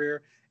whole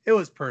career. It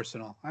was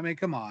personal. I mean,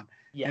 come on.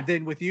 Yeah. And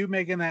then with you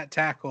making that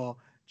tackle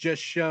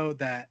just showed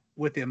that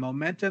with the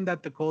momentum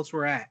that the Colts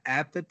were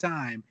at the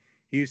time,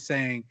 he's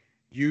saying,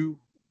 "You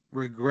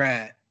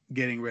regret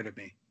getting rid of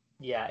me."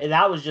 Yeah, and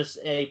that was just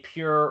a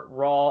pure,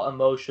 raw,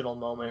 emotional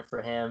moment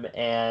for him,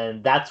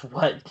 and that's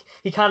what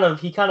he kind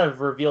of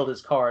revealed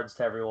his cards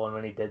to everyone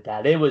when he did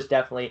that. It was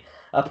definitely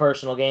a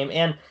personal game,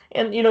 and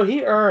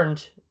he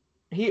earned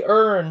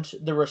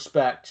the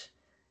respect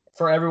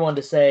for everyone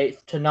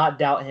to not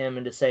doubt him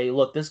and to say,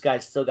 look, this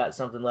guy's still got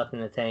something left in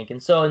the tank.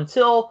 And so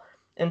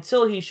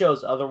until he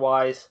shows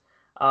otherwise,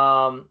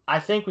 I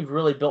think we've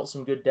really built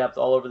some good depth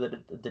all over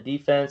the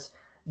defense.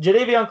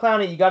 Jadeveon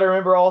Clowney, you got to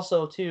remember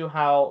also, too,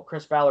 how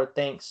Chris Ballard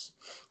thinks,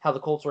 how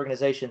the Colts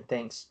organization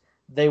thinks.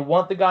 They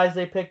want the guys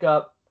they pick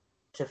up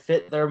to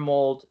fit their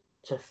mold,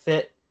 to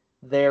fit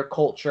their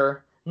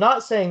culture.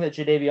 Not saying that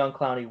Jadeveon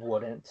Clowney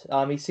wouldn't.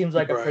 He seems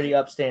like a pretty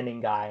upstanding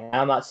guy.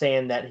 I'm not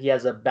saying that he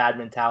has a bad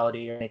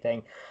mentality or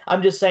anything.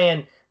 I'm just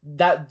saying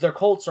that their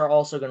Colts are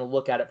also going to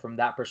look at it from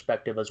that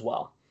perspective as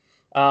well.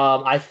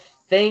 I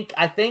think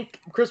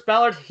Chris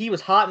Ballard, he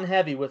was hot and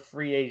heavy with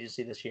free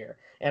agency this year,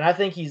 and I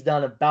think he's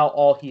done about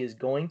all he is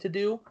going to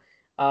do.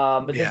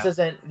 But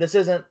this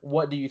isn't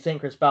what do you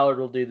think Chris Ballard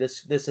will do.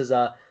 This is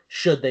a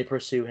should they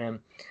pursue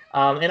him.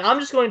 And I'm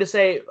just going to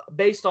say,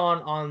 based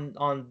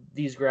on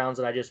these grounds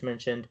that I just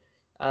mentioned,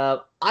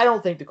 I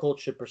don't think the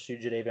Colts should pursue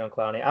Jadeveon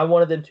Clowney. I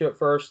wanted them to at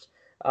first,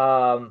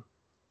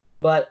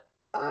 but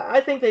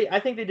I think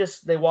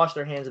they wash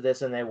their hands of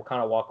this and they will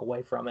kind of walk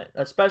away from it,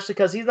 especially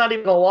because he's not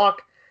even a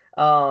lock.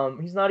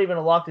 He's not even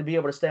a lock to be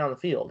able to stay on the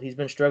field. He's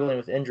been struggling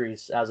with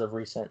injuries as of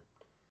recent.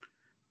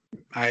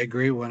 I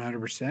agree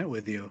 100%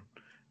 with you.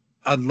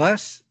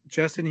 Unless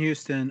Justin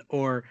Houston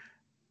or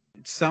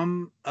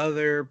some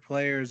other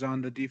players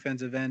on the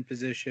defensive end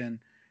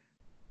position,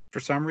 for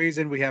some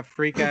reason we have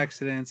freak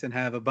accidents and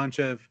have a bunch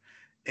of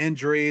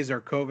injuries or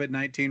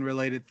COVID-19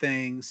 related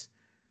things,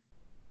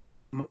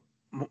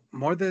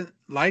 more than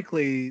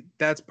likely,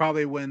 that's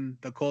probably when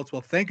the Colts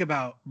will think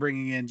about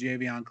bringing in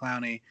Jadeveon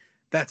Clowney.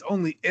 That's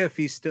only if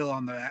he's still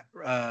on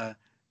the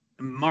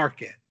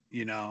market,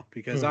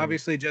 because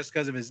obviously just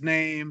because of his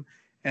name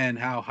and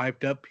how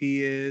hyped up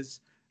he is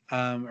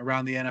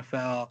around the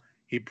NFL,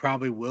 he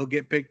probably will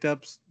get picked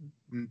up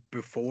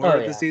before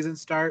the season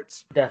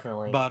starts.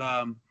 Definitely.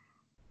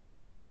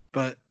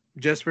 But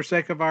just for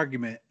sake of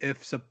argument,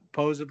 if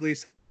supposedly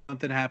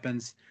something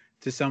happens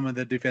to some of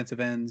the defensive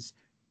ends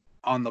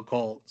on the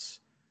Colts,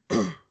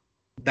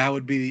 that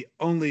would be the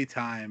only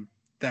time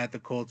that the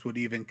Colts would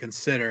even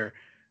consider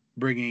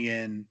bringing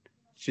in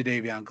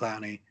Jadeveon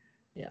Clowney.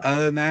 Yeah.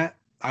 Other than that,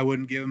 I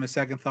wouldn't give him a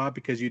second thought,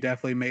 because you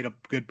definitely made a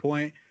good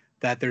point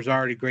that there's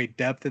already great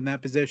depth in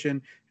that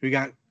position. We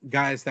got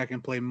guys that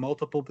can play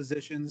multiple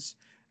positions,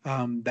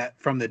 that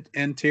from the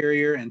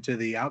interior and to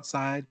the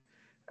outside.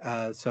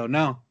 So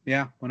no,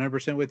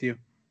 100% with you.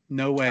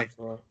 No way.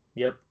 Absolutely.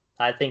 Yep.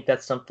 I think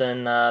that's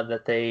something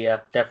that they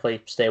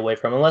definitely stay away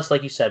from, unless,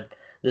 like you said,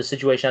 the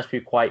situation has to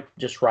be quite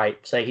just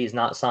right. Say he's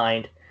not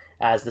signed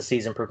as the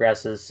season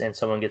progresses and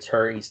someone gets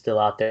hurt, he's still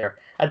out there.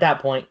 At that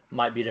point,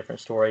 might be a different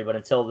story. But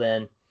until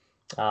then,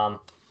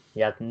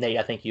 Nate,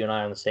 I think you and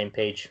I are on the same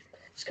page.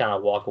 Just kind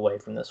of walk away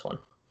from this one.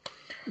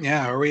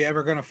 Yeah, are we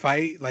ever going to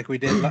fight like we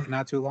did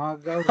not too long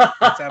ago?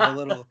 Let's have a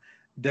little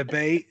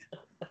debate.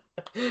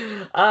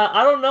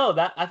 I don't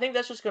know. I think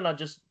that's just going to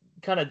just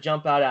kind of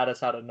jump out at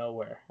us out of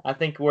nowhere. I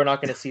think we're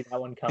not going to see that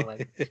one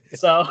coming.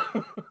 So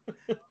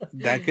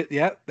that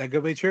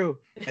could be true.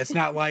 It's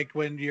not like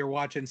when you're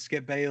watching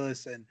Skip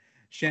Bayless and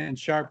Shannon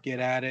Sharp get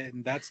at it,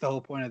 and that's the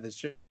whole point of the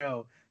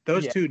show.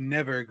 Those two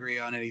never agree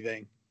on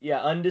anything.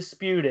 Yeah,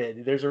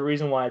 undisputed. There's a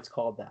reason why it's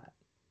called that.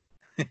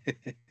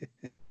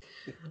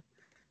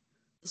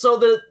 So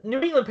the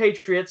New England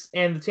Patriots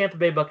and the Tampa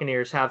Bay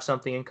Buccaneers have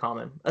something in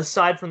common,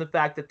 aside from the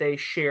fact that they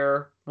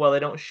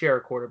don't share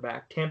a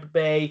quarterback. Tampa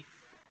Bay,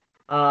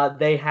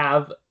 they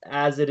have,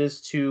 as it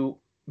is to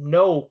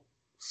no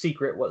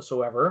secret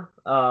whatsoever,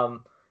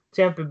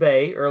 Tampa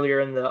Bay, earlier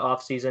in the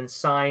offseason,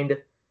 signed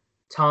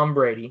Tom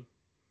Brady,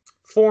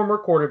 former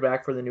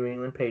quarterback for the New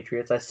England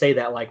Patriots. I say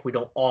that like we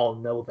don't all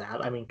know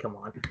that. I mean, come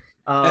on.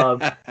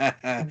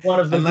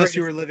 Unless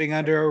you were living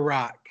under a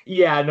rock.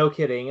 Yeah, no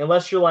kidding.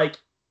 Unless you're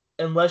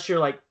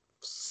like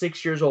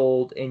 6 years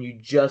old and you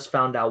just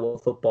found out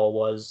what football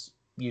was,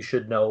 you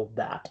should know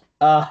that.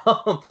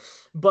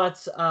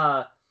 But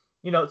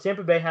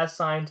Tampa Bay has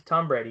signed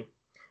Tom Brady,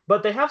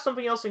 but they have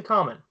something else in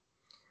common.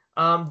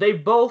 They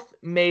both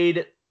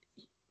made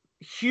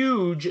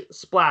huge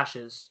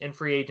splashes in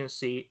free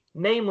agency,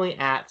 namely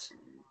at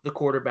the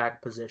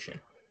quarterback position.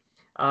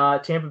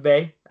 Tampa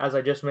Bay, as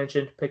I just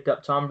mentioned, picked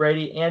up Tom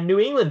Brady, and New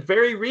England,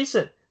 very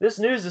recent. This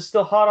news is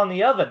still hot on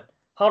the oven.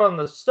 Hot on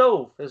the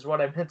stove is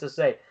what I meant to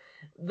say.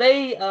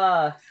 They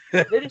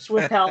just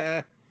went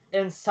out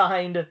and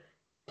signed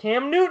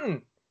Cam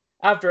Newton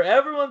after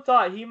everyone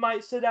thought he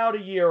might sit out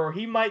a year or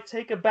he might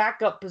take a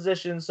backup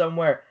position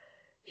somewhere.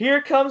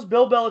 Here comes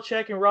Bill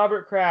Belichick and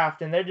Robert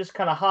Kraft, and they just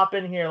kind of hop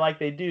in here like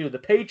they do, the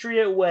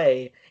Patriot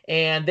way,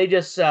 and they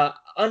just,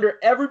 under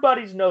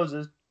everybody's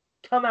noses,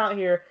 come out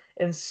here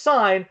and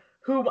sign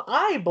whom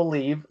I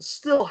believe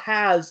still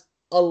has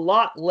a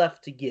lot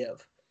left to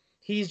give.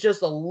 He's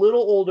just a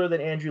little older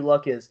than Andrew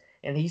Luck is,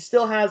 and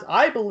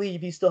I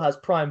believe he still has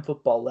prime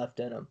football left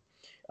in him.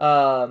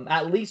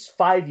 At least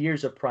 5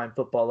 years of prime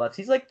football left.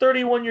 He's like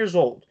 31 years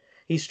old.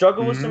 He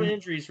struggled with some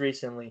injuries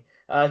recently.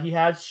 He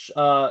had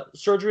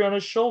surgery on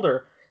his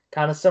shoulder,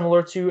 kind of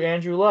similar to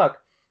Andrew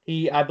Luck.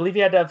 I believe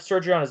he had to have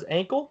surgery on his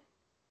ankle.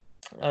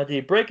 Did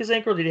he break his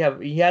ankle?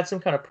 He had some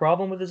kind of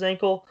problem with his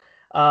ankle?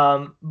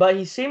 But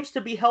he seems to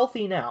be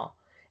healthy now.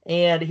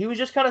 And he was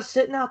just kind of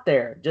sitting out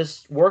there,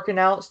 just working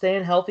out,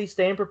 staying healthy,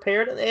 staying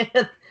prepared. And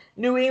the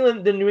New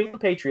England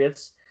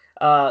Patriots,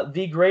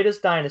 the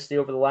greatest dynasty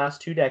over the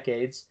last 2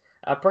 decades,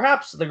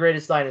 perhaps the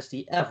greatest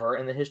dynasty ever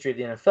in the history of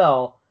the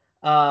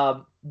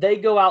NFL, they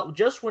go out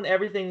just when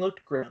everything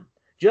looked grim,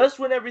 just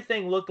when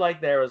everything looked like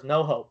there was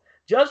no hope,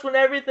 just when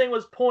everything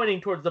was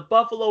pointing towards the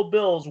Buffalo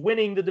Bills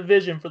winning the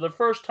division for the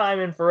first time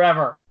in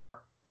forever.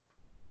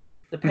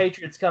 The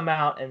Patriots come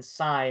out and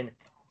sign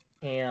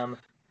Cam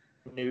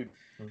Newton.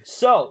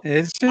 So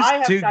it's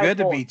just too good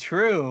to be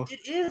true.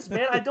 It is,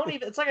 man.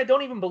 It's like I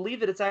don't even believe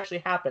that it's actually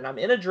happened. I'm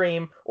in a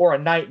dream or a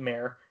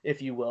nightmare,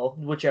 if you will,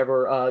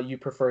 whichever you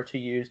prefer to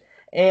use.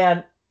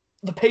 And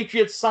the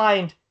Patriots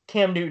signed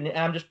Cam Newton, and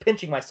I'm just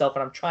pinching myself,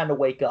 and I'm trying to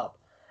wake up.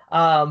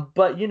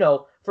 But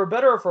for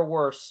better or for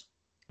worse,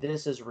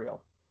 this is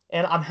real.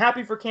 And I'm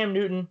happy for Cam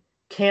Newton.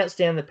 Can't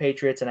stand the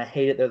Patriots, and I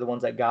hate it. They're the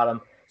ones that got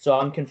him. So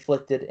I'm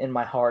conflicted in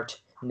my heart,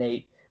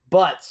 Nate.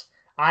 But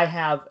I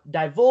have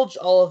divulged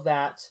all of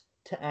that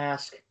to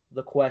ask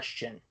the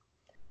question.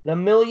 The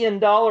 $1 million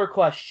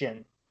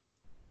question.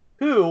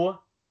 Who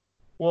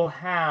will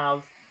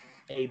have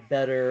a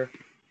better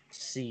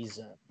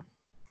season?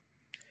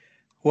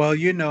 Well,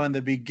 in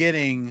the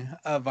beginning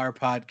of our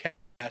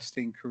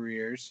podcasting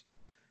careers,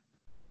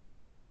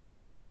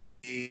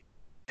 we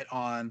hit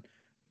on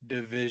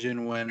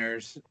division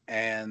winners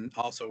and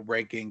also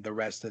ranking the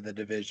rest of the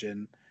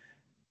division.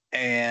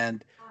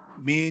 And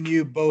me and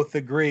you both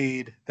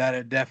agreed that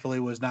it definitely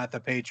was not the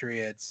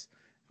Patriots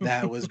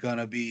that was going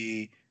to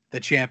be the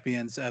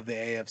champions of the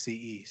AFC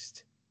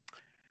East.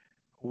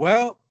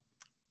 Well,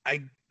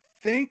 I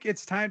think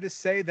it's time to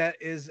say that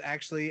is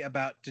actually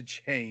about to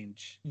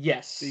change.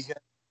 Yes.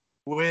 Because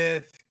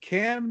with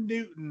Cam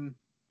Newton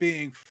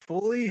being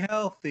fully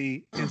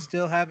healthy and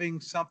still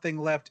having something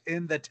left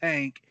in the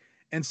tank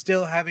and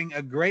still having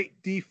a great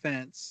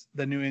defense,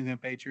 the New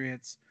England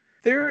Patriots,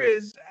 there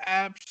is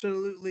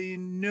absolutely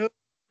no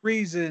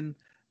reason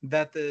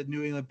that the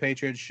New England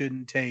Patriots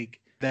shouldn't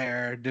take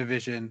their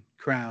division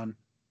crown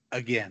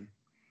again.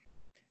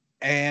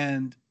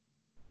 And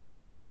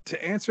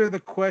to answer the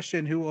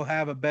question, who will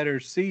have a better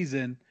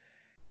season,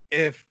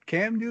 if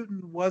Cam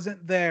Newton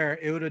wasn't there,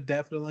 it would have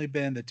definitely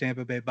been the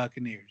Tampa Bay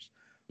Buccaneers.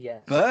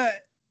 Yes.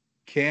 But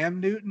Cam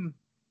Newton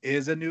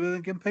is a New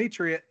England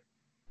Patriot,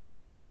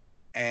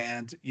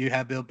 and you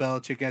have Bill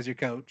Belichick as your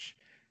coach.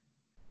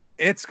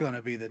 It's going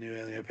to be the New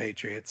England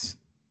Patriots.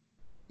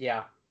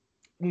 Yeah.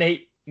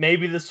 Nate,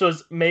 maybe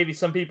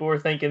some people were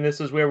thinking this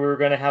was where we were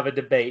going to have a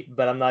debate,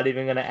 but I'm not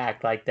even going to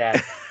act like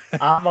that.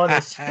 I'm on the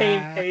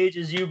same page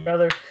as you,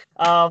 brother.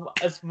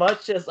 As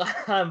much as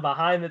I'm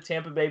behind the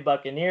Tampa Bay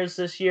Buccaneers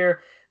this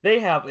year, they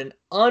have an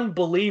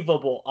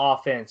unbelievable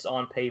offense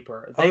on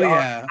paper. They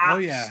are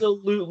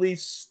absolutely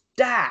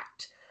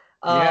stacked.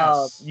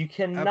 Yes, you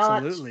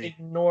cannot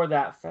ignore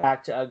that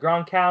fact.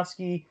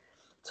 Gronkowski,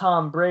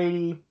 Tom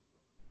Brady,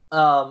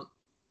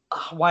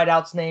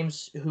 wideouts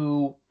names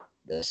who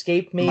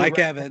escaped me. Mike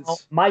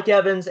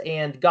Evans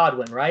and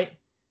Godwin, right?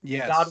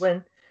 Yes.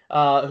 Godwin,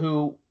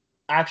 who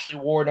actually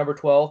wore number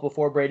 12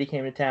 before Brady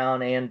came to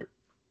town and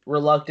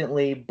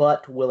reluctantly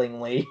but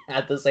willingly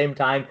at the same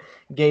time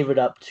gave it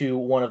up to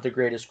one of the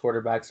greatest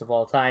quarterbacks of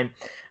all time.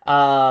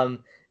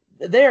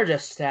 They're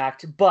just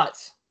stacked,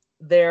 but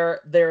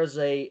there's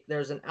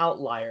an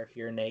outlier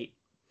here, Nate.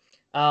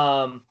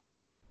 Not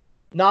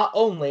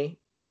only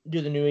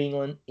do the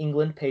New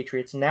England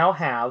Patriots now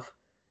have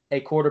a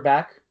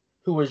quarterback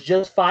who was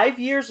just 5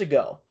 years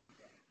ago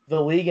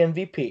the league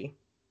MVP,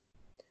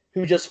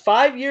 who just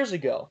 5 years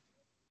ago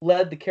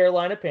led the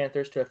Carolina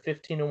Panthers to a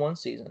 15-1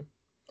 season,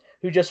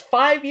 who just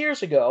 5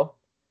 years ago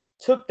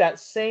took that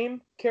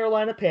same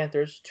Carolina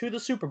Panthers to the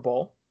Super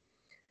Bowl,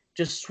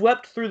 just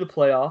swept through the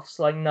playoffs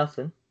like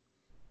nothing,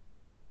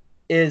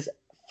 is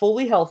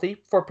fully healthy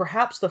for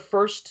perhaps the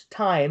first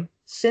time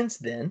since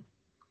then.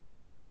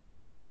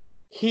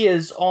 He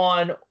is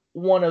on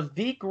one of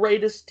the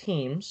greatest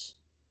teams,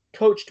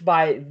 coached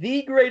by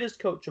the greatest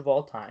coach of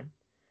all time.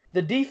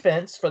 The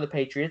defense for the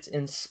Patriots,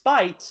 in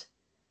spite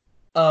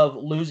of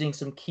losing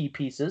some key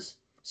pieces,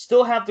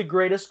 still have the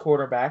greatest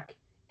quarterback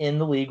in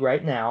the league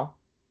right now.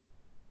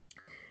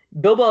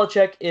 Bill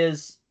Belichick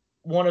is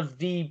one of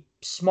the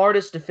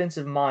smartest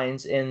defensive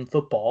minds in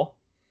football.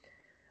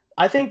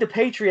 I think the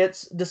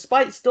Patriots,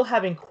 despite still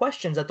having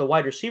questions at the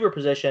wide receiver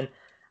position,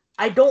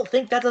 I don't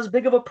think that's as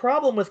big of a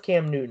problem with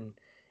Cam Newton.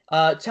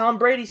 Tom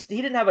Brady,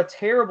 he didn't have a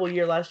terrible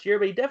year last year,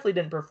 but he definitely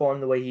didn't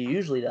perform the way he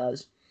usually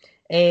does.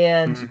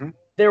 And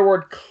there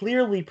were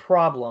clearly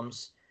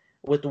problems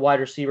with the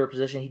wide receiver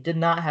position. He did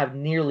not have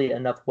nearly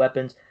enough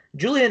weapons.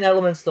 Julian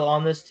Edelman's still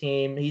on this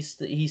team. He's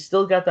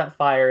still got that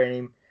fire in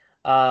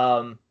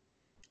him.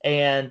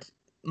 And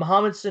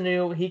Mohamed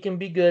Sanu, he can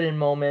be good in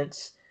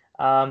moments.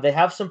 They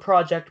have some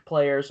project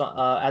players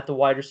at the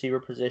wide receiver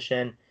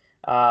position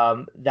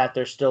that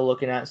they're still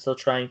looking at, still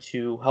trying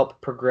to help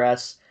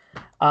progress.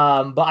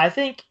 But I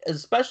think,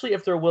 especially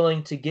if they're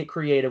willing to get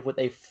creative with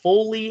a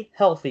fully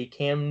healthy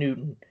Cam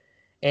Newton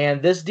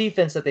and this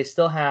defense that they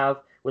still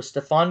have with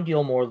Stephon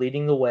Gilmore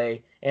leading the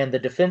way and the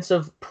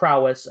defensive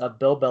prowess of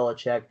Bill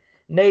Belichick,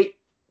 Nate,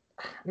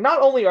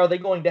 not only are they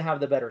going to have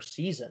the better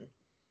season,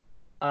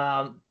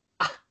 I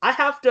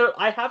have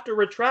to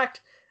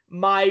retract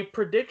my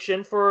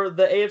prediction for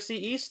the AFC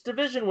East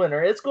division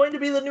winner. It's going to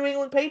be the New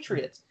England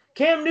Patriots.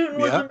 Cam Newton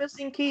was the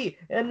missing key,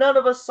 and none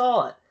of us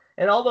saw it.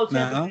 And although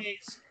Tampa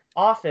Bay's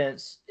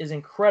offense is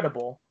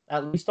incredible,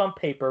 at least on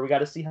paper, we got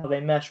to see how they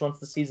mesh once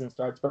the season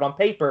starts. But on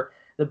paper,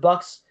 the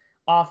Bucs'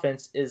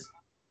 offense is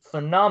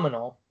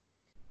phenomenal.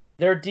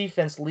 Their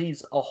defense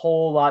leaves a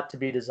whole lot to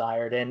be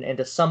desired. And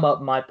to sum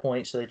up my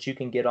point so that you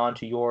can get on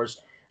to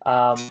yours,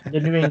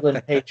 the New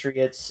England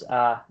Patriots,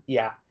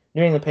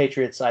 New England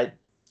Patriots, I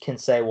can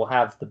say, will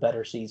have the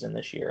better season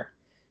this year.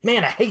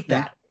 Man, I hate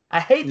that. I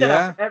hate that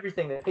after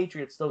everything, the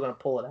Patriots still going to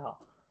pull it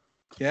out.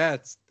 Yeah,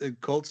 it's the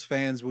Colts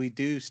fans. We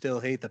do still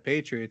hate the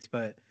Patriots,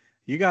 but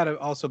you got to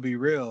also be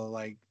real.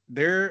 Like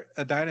they're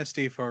a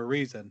dynasty for a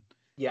reason,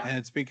 Yeah. and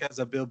it's because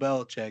of Bill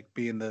Belichick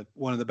being the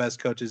one of the best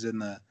coaches in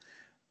the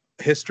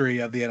history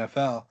of the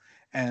NFL.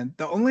 And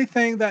the only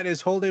thing that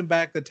is holding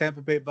back the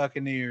Tampa Bay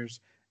Buccaneers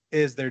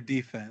is their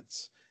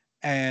defense.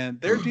 And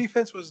their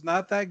defense was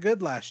not that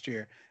good last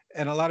year.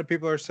 And a lot of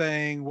people are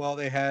saying, well,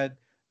 they had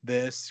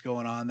this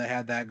going on, they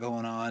had that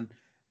going on.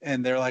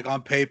 And they're like,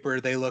 on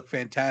paper, they look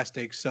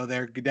fantastic. So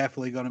they're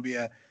definitely going to be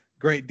a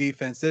great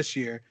defense this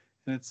year.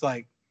 And it's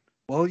like,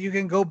 well, you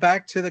can go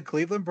back to the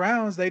Cleveland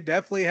Browns. They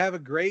definitely have a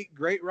great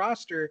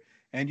roster.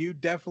 And you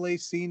definitely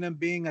seen them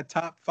being a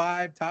top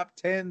 5, top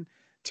 10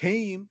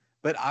 team,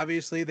 but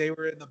obviously they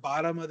were in the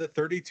bottom of the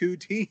 32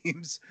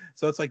 teams.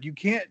 So it's like you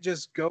can't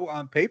just go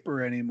on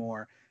paper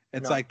anymore.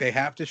 It's No. like they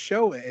have to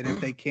show it. And if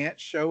they can't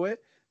show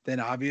it, then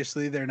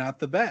obviously they're not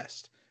the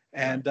best.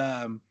 And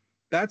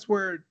that's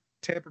where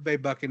Tampa Bay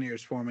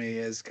Buccaneers for me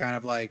is kind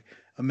of like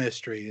a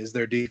mystery, is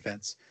their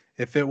defense.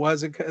 If it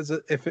wasn't because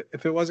if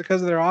it wasn't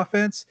because of their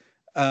offense,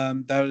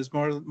 that was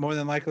more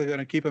than likely going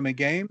to keep them in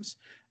games,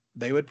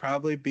 they would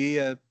probably be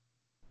a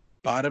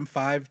bottom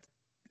 5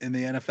 in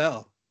the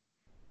NFL.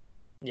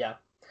 Yeah,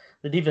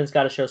 the defense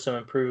got to show some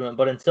improvement,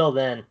 but until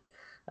then,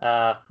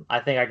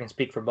 I think I can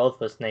speak for both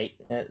of us, Nate.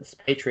 It's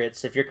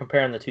Patriots. If you're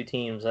comparing the two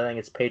teams, I think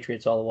it's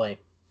Patriots all the way.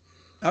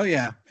 Oh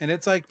yeah, and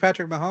it's like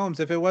Patrick Mahomes.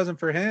 If it wasn't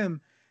for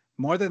him,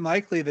 more than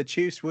likely the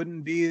Chiefs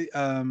wouldn't be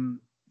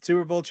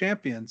Super Bowl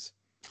champions.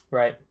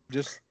 Right.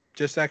 Just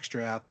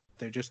extra out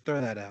there. Just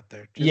throw that out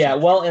there. Yeah,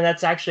 well, and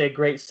that's actually a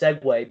great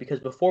segue because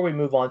before we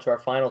move on to our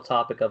final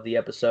topic of the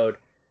episode,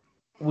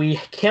 we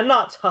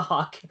cannot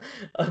talk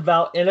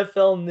about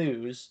NFL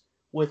news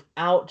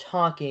without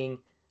talking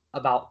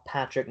about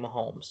Patrick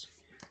Mahomes.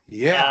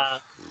 Yeah.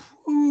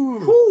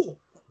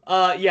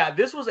 Yeah,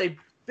 this was a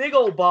big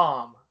old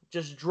bomb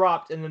just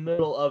dropped in the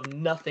middle of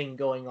nothing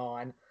going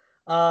on,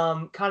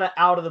 kind of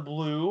out of the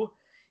blue.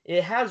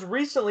 It has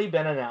recently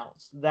been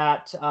announced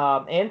that,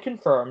 and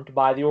confirmed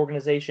by the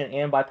organization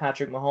and by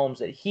Patrick Mahomes,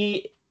 that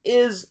he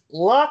is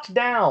locked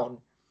down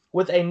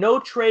with a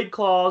no-trade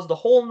clause, the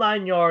whole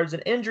 9 yards,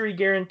 an injury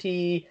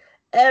guarantee,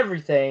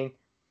 everything.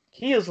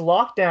 He is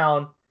locked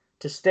down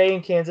to stay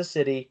in Kansas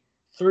City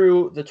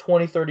through the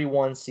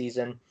 2031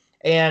 season.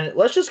 And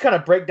let's just kind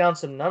of break down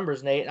some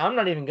numbers, Nate. I'm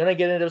not even going to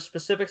get into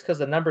specifics because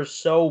the number's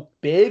so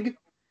big.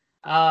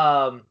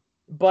 But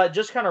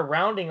just kind of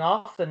rounding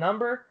off the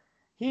number,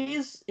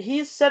 he's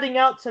setting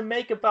out to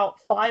make about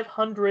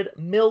 $500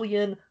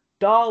 million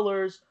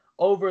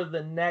over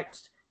the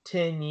next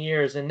 10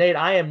 years. And Nate,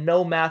 I am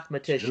no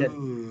mathematician.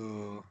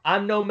 Ooh.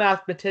 I'm no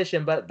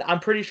mathematician, but I'm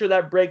pretty sure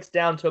that breaks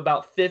down to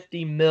about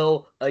 50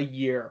 mil a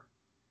year.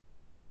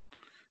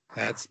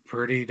 That's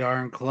pretty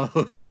darn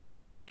close.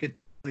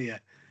 Yeah.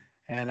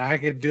 And I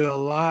could do a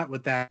lot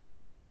with that.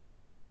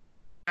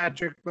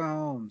 Patrick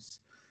Mahomes.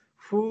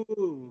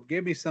 Whew,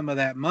 give me some of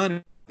that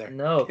money.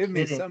 No give kidding,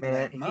 me some man.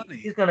 of that money.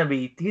 He's gonna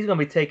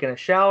be taking a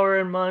shower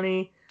in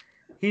money.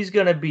 He's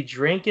gonna be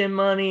drinking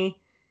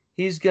money.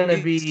 He's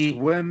gonna be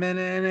swimming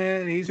in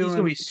it. He's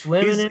gonna be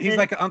swimming in it. He's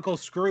like Uncle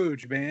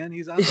Scrooge, man.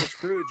 He's Uncle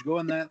Scrooge. Go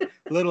in that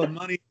little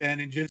money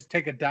bin and just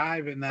take a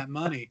dive in that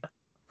money.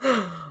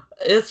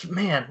 It's,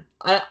 man,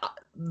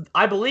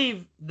 I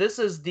believe this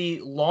is the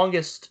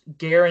longest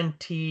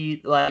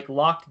guaranteed, like,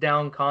 locked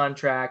down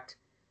contract.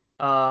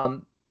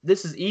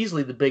 This is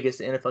easily the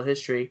biggest in NFL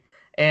history,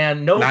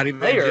 and not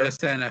even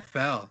just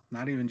NFL.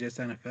 Not even just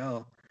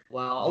NFL.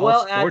 Wow.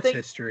 Well, sports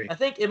history. I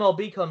think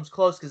MLB comes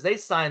close because they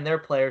sign their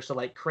players to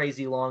like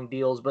crazy long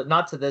deals, but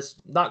not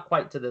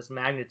quite to this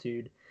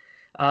magnitude.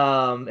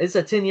 It's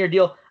a 10-year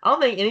deal. I don't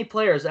think any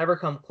player has ever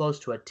come close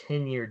to a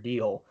 10-year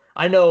deal.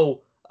 I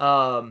know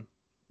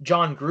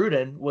John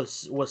Gruden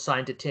was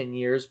signed to 10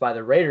 years by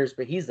the Raiders,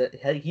 but he's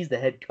the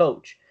head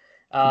coach.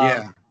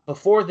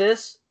 Before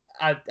this,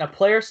 a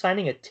player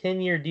signing a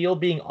 10-year deal,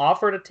 being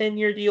offered a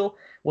 10-year deal,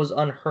 was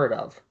unheard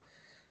of.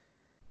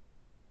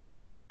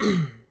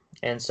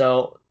 And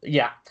so,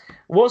 yeah,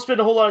 we won't spend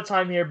a whole lot of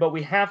time here, but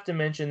we have to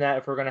mention that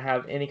if we're going to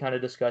have any kind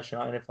of discussion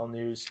on NFL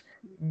news.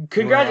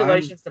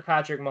 Congratulations to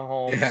Patrick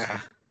Mahomes. Yeah.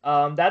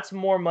 That's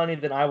more money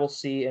than I will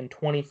see in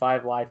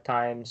 25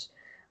 lifetimes.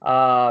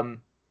 And,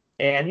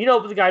 you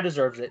know, the guy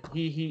deserves it.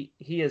 He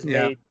has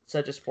made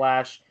such a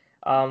splash.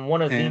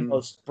 One of the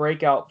most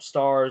breakout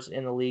stars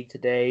in the league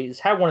today. He's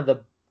had one of the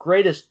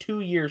greatest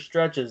 2-year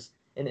stretches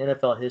in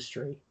NFL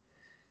history.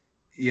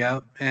 Yeah,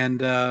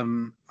 and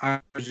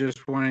I was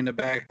just wanting to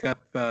back up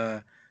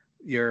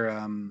your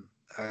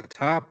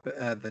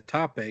the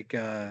topic.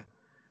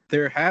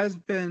 There has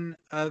been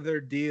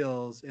other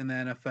deals in the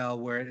NFL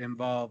where it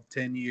involved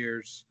 10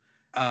 years,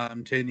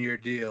 10-year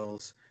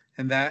deals,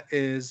 and that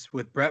is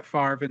with Brett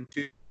Favre in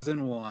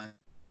 2001.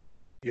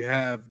 You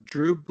have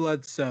Drew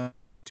Bledsoe in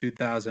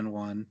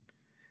 2001.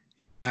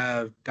 You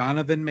have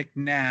Donovan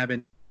McNabb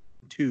in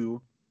 2002.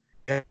 You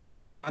have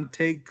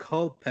Dante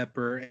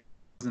Culpepper in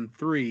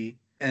 2003.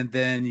 And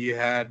then you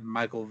had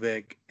Michael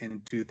Vick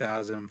in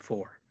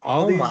 2004.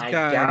 All these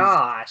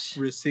guys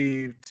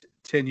received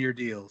 10-year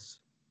deals.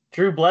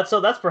 Drew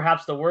Bledsoe, that's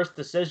perhaps the worst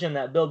decision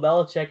that Bill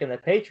Belichick and the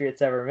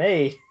Patriots ever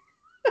made.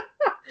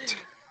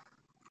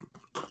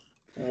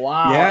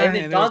 Wow. Yeah, And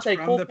then and it was Dante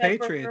from the Culpepper,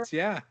 Patriots.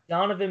 Yeah.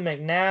 Donovan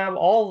McNabb,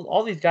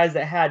 all these guys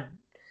that had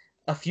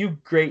a few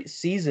great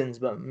seasons,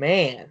 but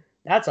man,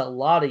 that's a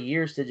lot of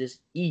years to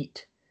just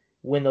eat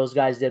when those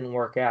guys didn't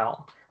work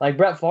out. Like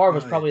Brett Favre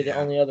was probably the Yeah.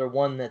 only other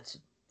one that's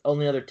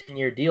only other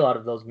 10-year deal out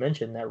of those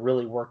mentioned that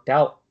really worked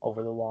out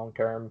over the long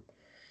term.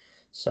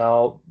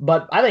 So,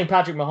 but I think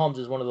Patrick Mahomes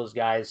is one of those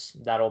guys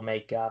that'll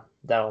make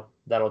that'll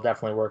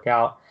definitely work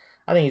out.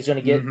 I think he's going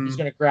to get he's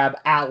going to grab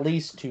at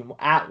least two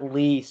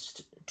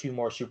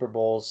more Super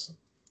Bowls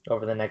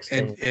over the next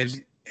 10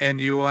 years. And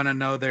you want to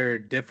know their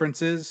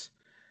differences?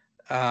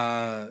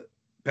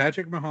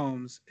 Patrick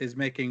Mahomes is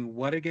making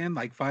what again?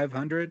 Like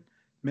 500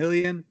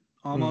 million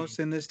almost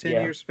in this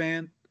 10-year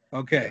span?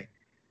 Okay.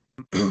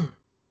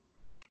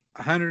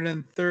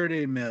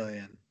 130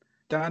 million.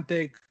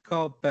 Dante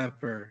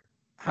Culpepper,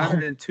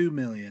 102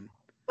 million.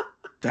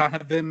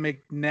 Donovan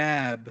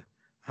McNabb,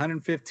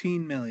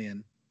 115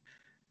 million.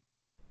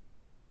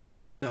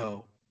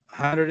 No,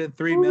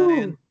 103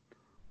 million.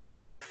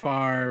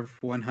 Favre,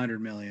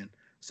 100 million.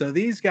 So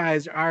these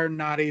guys are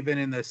not even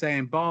in the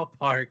same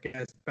ballpark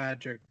as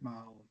Patrick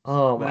Mahomes.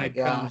 Oh my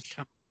gosh.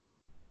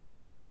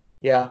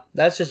 Yeah,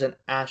 that's just an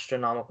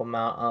astronomical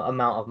amount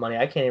of money.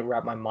 I can't even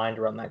wrap my mind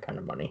around that kind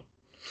of money.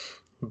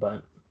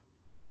 But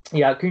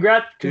yeah,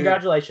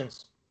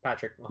 congratulations,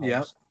 Patrick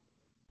Mahomes.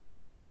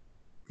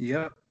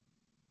 Yep.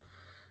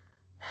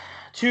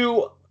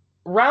 To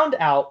round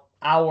out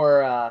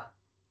our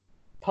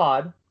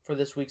pod for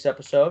this week's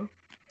episode,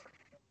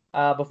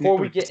 before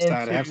we get into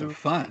have some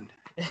fun.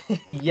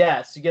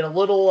 Yes, you get a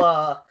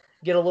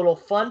little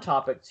fun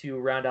topic to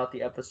round out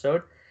the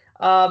episode.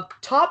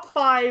 Top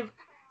 5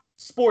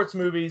 sports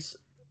movies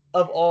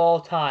of all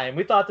time.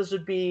 We thought this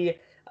would be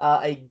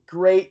a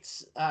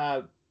great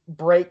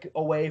break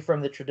away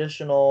from the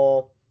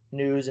traditional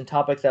news and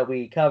topics that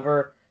we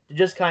cover to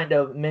just kind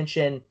of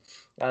mention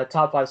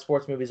top 5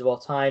 sports movies of all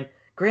time.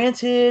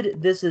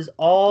 Granted, this is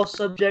all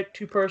subject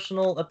to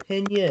personal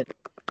opinion.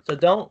 So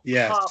don't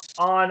hop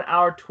on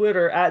our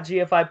Twitter at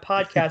GFI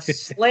Podcast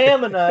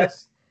slamming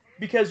us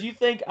because you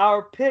think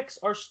our picks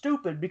are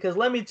stupid. Because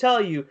let me tell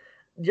you,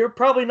 you're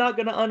probably not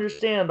going to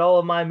understand all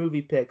of my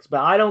movie picks.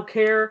 But I don't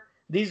care.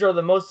 These are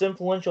the most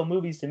influential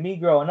movies to me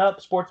growing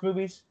up, sports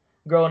movies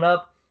growing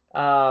up.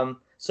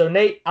 So,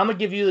 Nate, I'm going to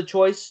give you the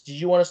choice. Did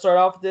you want to start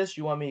off with this?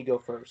 You want me to go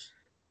first?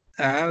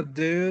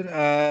 Dude,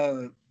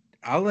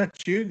 I'll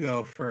let you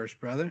go first,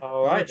 brother.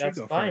 All right,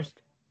 that's fine.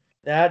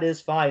 That is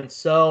fine.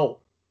 So,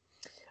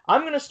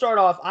 I'm going to start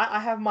off. I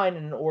have mine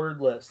in an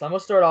ordered list. I'm going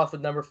to start off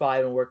with number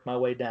 5 and work my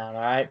way down,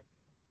 all right?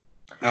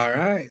 All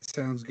right,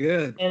 sounds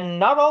good. And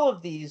not all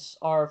of these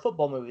are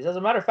football movies. As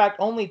a matter of fact,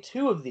 only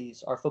 2 of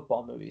these are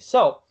football movies.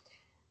 So,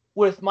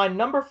 with my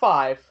number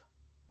 5,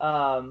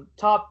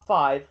 top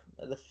 5,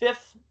 the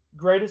 5th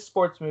greatest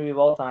sports movie of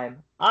all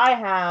time, I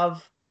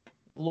have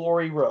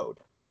Glory Road.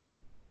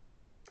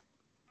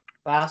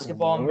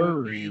 Basketball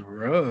movie. Glory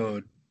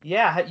Road.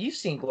 Yeah, you've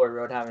seen Glory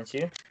Road, haven't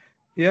you?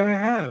 Yeah,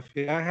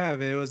 I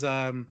have. It was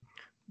a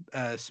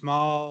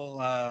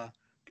small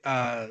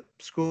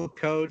school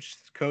coach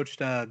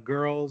coached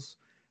girls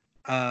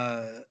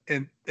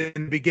in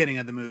the beginning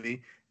of the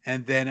movie,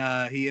 and then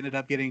he ended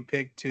up getting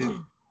picked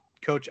to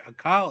coach a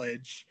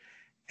college,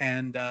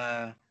 and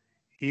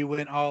he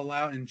went all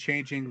out in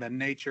changing the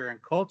nature and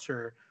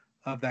culture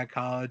of that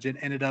college, and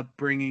ended up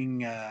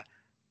bringing a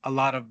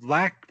lot of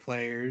black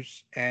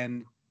players.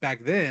 And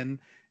back then,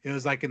 it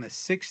was like in the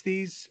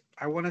 60s,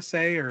 I want to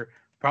say, or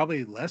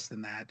probably less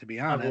than that, to be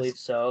honest. I believe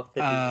so,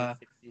 50s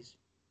and 60s.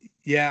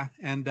 Yeah,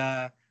 and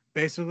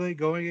basically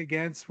going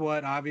against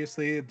what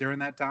obviously during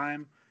that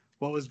time,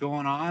 what was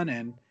going on,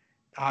 and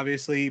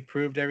obviously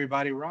proved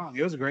everybody wrong.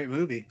 It was a great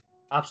movie.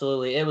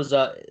 Absolutely. It was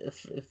a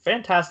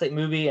fantastic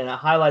movie, and it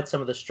highlights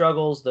some of the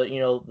struggles,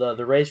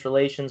 the race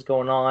relations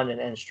going on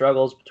and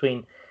struggles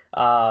between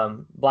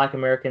Black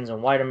Americans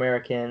and white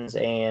Americans.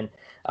 And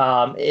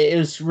it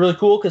was really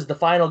cool because the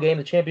final game,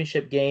 the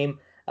championship game,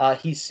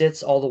 he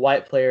sits all the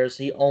white players.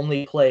 He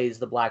only plays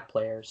the black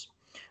players.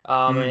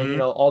 And,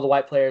 all the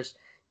white players,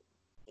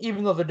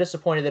 even though they're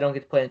disappointed they don't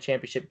get to play in the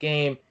championship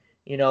game,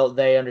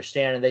 they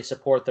understand and they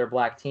support their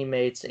black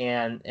teammates,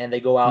 and they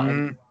go out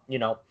and,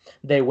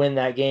 they win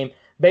that game.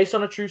 Based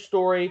on a true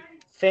story,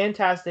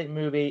 fantastic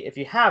movie. If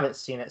you haven't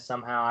seen it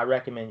somehow, I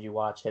recommend you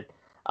watch it.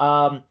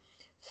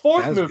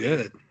 Fourth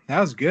movie. That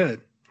was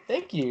good.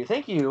 Thank you.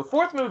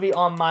 4th movie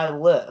on my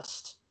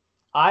list,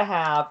 I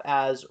have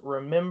as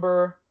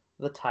Remember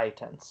the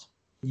Titans.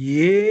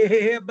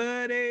 Yeah,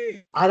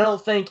 buddy. I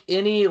don't think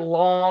any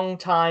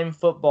longtime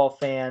football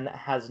fan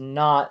has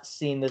not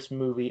seen this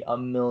movie a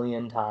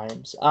million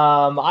times.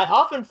 I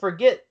often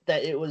forget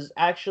that it was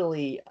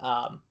actually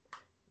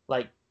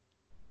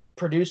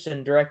produced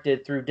and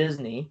directed through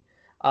Disney,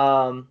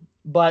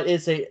 but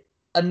it's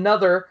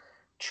another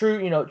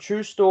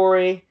true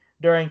story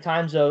during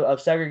times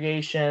of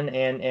segregation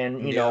and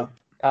a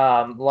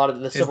lot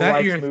of the civil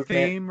rights movement. Is that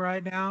your theme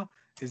right now?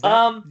 Is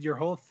that your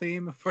whole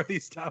theme for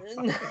these top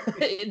 5?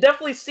 It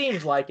definitely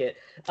seems like it.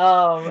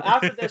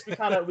 After this, we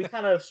kind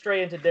of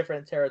stray into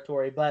different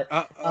territory, but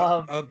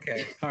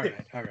okay, all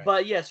right.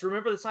 But yes,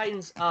 Remember the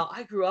Titans.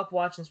 I grew up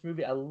watching this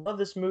movie. I love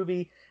this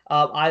movie.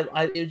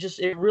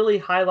 It really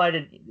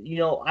highlighted.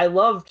 I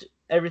loved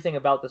everything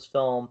about this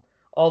film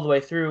all the way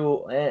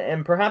through,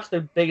 and perhaps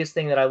the biggest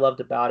thing that I loved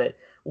about it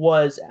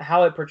was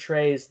how it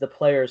portrays the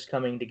players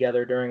coming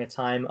together during a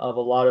time of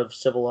a lot of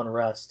civil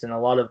unrest and a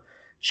lot of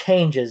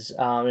changes,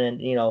 going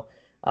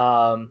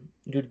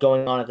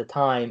on at the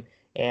time,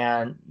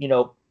 and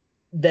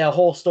the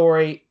whole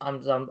story.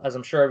 As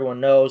I'm sure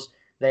everyone knows,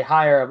 they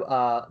hire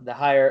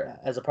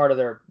as a part of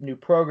their new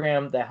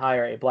program. They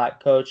hire a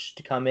black coach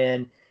to come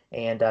in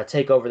and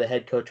take over the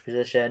head coach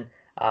position.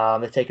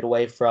 They take it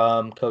away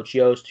from Coach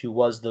Yost, who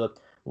was the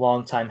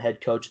longtime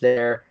head coach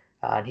there.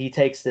 And he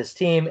takes this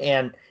team,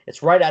 and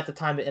it's right at the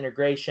time of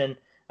integration.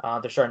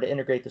 They're starting to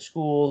integrate the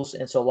schools,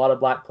 and so a lot of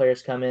black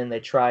players come in. They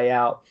try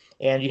out,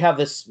 and you have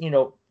this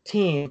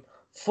team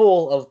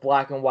full of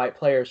black and white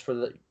players for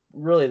the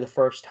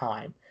first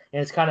time,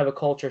 and it's kind of a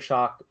culture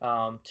shock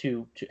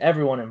to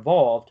everyone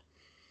involved.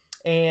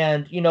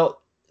 And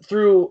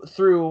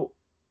through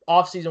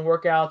off-season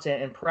workouts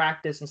and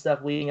practice and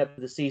stuff leading up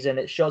to the season,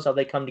 it shows how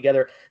they come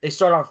together. They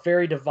start off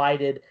very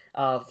divided.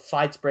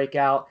 Fights break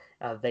out.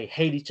 They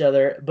hate each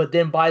other, but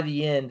then by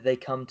the end they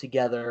come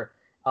together,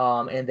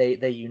 and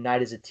they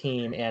unite as a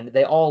team, and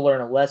they all learn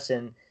a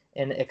lesson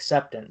in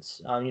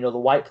acceptance. The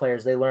white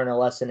players, they learn a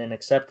lesson in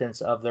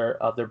acceptance of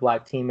their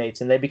black teammates,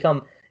 and it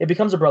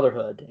becomes a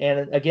brotherhood.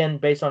 And again,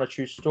 based on a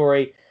true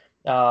story.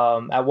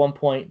 At one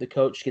point, the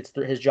coach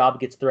his job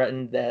gets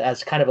threatened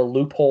as kind of a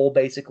loophole,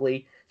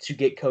 basically, to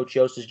get Coach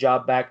Yost's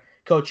job back.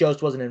 Coach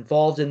Yost wasn't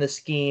involved in the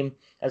scheme.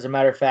 As a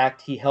matter of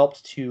fact, he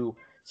helped to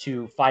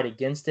fight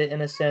against it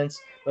in a sense.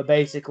 But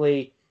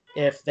basically,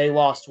 if they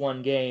lost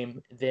one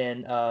game,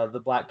 then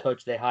the black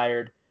coach they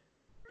hired,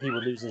 he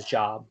would lose his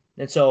job.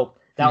 And so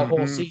that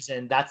whole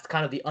season, that's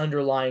kind of the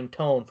underlying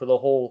tone for the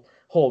whole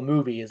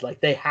movie, is like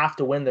they have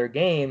to win their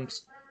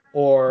games,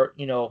 or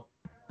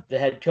the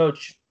head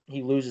coach,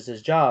 he loses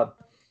his job.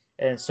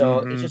 And so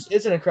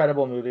it's an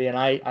incredible movie, and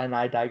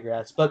I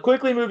digress. But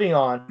quickly moving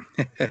on,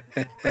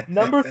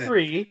 number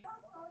 3,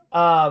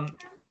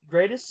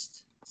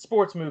 greatest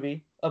sports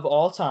movie of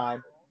all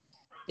time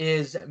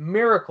is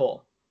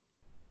Miracle.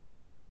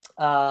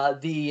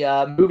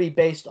 The movie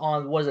based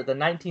on, the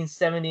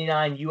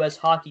 1979 U.S.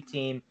 hockey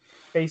team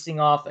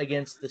facing off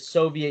against the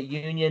Soviet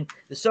Union.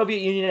 The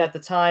Soviet Union at the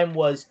time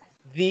was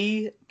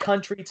the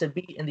country to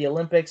beat in the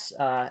Olympics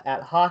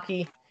at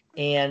hockey.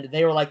 And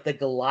they were like the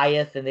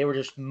Goliath, and they were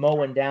just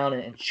mowing down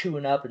and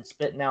chewing up and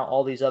spitting out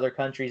all these other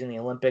countries in the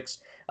Olympics,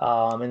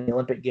 in the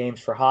Olympic Games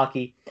for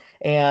hockey.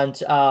 And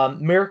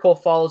Miracle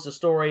follows the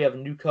story of a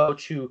new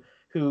coach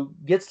who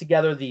gets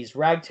together these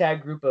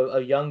ragtag group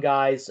of young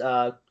guys,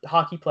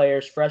 hockey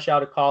players fresh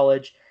out of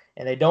college,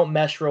 and they don't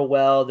mesh real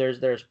well.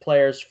 There's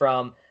players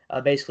from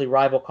basically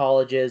rival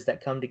colleges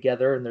that come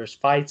together, and there's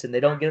fights, and they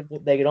don't get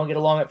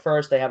along at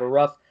first. They have a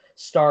rough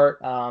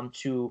start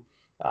to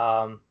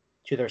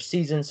their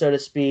season, so to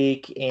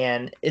speak,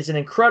 and it's an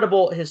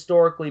incredible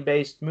historically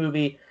based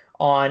movie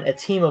on a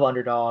team of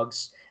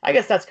underdogs. I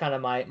guess that's kind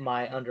of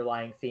my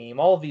underlying theme.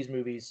 All of these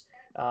movies,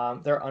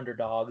 they're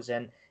underdogs,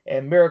 and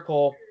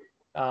Miracle,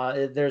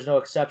 there's no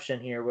exception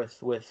here with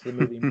the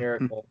movie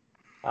Miracle.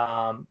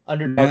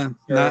 Underdogs,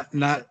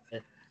 not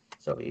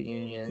Soviet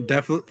Union,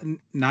 definitely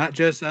not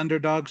just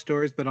underdog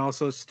stories, but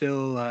also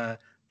still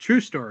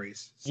true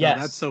stories. So yes.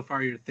 That's so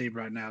far your theme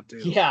right now too.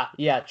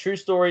 Yeah, true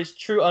stories,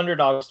 true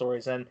underdog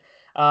stories, and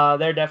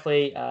they're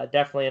definitely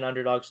an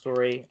underdog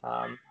story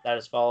that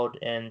is followed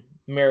in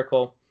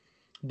Miracle,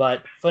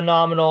 but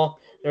phenomenal.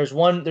 There's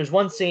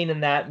one scene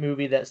in that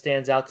movie that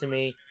stands out to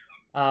me.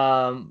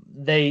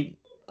 They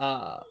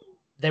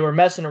were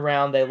messing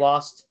around. They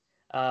lost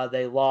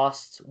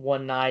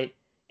one night,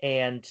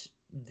 and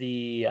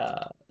the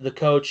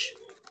coach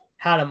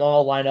had them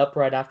all line up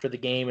right after the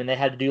game, and they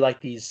had to do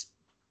like these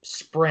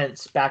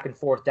sprints back and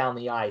forth down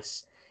the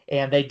ice,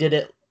 and they did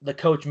it. The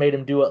coach made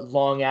him do it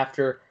long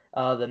after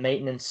the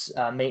maintenance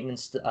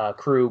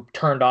crew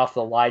turned off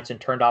the lights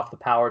and turned off the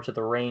power to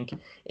the rink,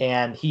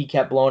 and he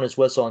kept blowing his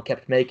whistle and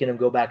kept making him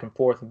go back and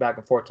forth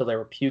till they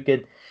were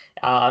puking.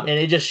 And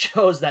it just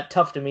shows that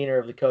tough demeanor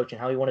of the coach and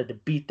how he wanted to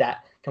beat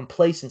that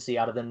complacency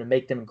out of them to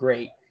make them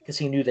great, because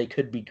he knew they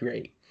could be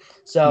great.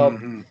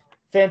 So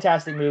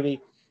fantastic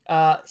movie.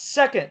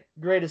 Second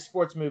greatest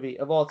sports movie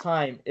of all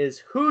time is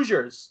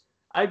Hoosiers.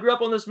 I grew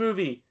up on this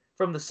movie,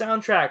 from the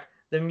soundtrack,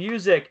 the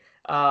music,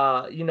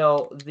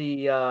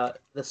 the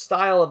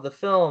style of the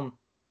film,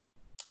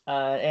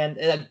 and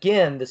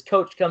again, this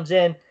coach comes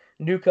in,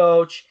 new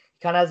coach,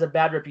 kind of has a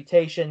bad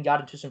reputation, got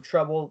into some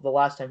trouble the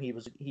last time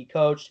he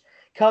coached,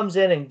 comes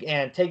in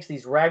and takes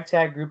these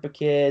ragtag group of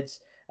kids,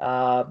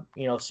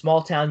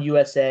 small town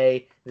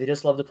USA, they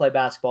just love to play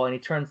basketball, and he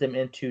turns them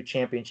into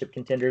championship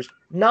contenders.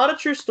 Not a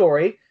true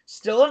story,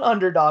 still an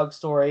underdog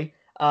story.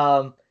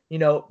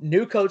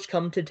 New coach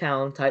come to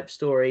town type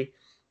story.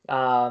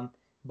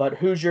 but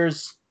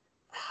Hoosiers,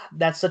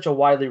 that's such a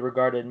widely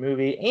regarded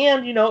movie,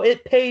 and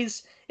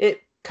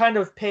it kind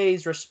of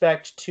pays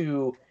respect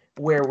to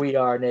where we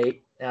are,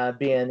 Nate,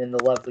 being in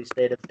the lovely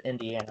state of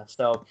Indiana.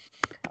 So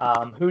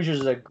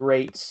Hoosiers is a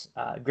great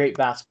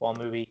basketball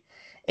movie.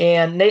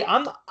 And Nate,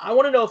 I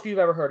want to know if you've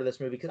ever heard of this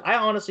movie, because I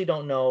honestly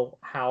don't know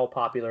how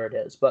popular it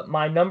is. But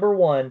my number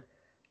one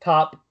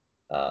top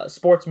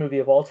sports movie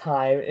of all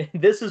time,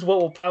 and this is what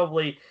will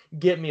probably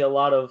get me a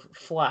lot of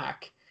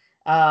flack.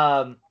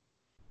 Um,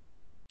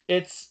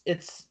 it's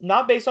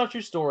not based on a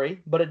true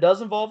story, but it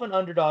does involve an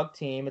underdog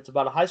team. It's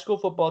about a high school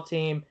football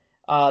team.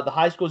 The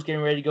high school is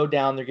getting ready to go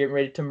down. They're getting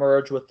ready to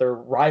merge with their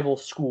rival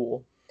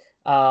school.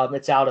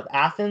 It's out of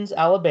Athens,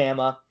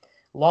 Alabama.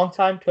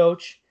 Longtime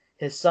coach.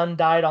 His son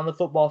died on the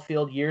football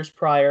field years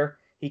prior.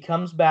 He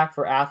comes back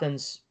for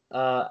Athens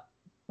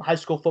high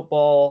school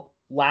football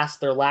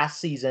their last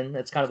season.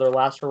 It's kind of their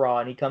last hurrah,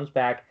 and he comes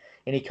back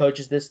and he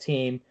coaches this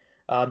team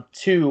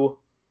to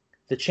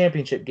the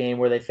championship game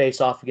where they face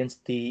off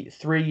against the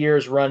 3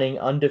 years running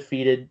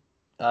undefeated,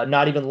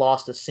 not even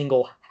lost a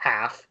single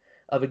half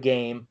of a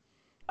game.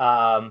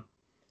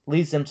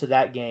 Leads them to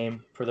that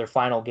game for their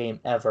final game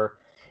ever.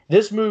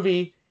 This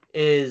movie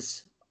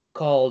is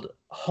called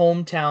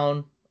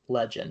Hometown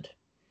Legend.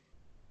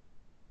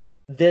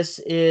 This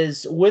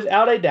is,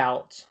 without a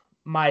doubt,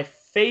 my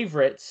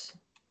favorite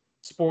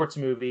sports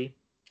movie.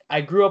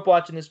 I grew up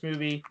watching this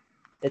movie.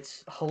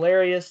 It's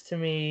hilarious to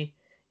me.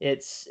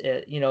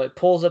 It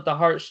pulls at the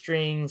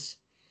heartstrings,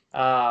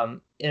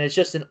 and it's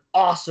just an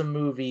awesome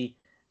movie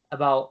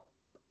about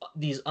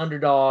these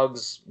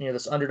underdogs.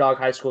 This underdog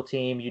high school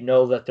team. You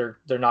know that they're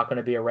not going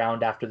to be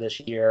around after this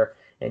year,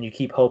 and you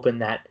keep hoping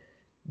that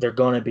they're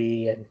going to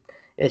be. And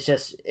it's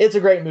a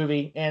great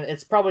movie, and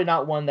it's probably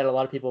not one that a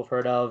lot of people have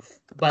heard of,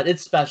 but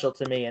it's special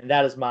to me, and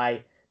that is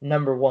my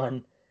number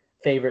one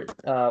favorite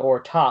or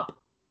top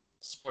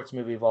sports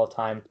movie of all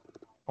time,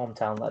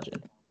 Hometown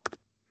Legend.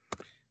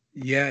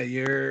 Yeah,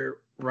 you're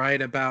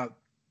right about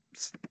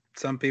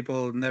some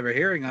people never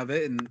hearing of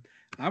it, and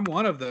I'm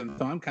one of them,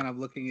 so I'm kind of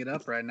looking it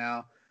up right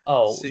now.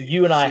 Oh,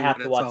 you and I have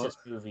to watch this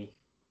movie.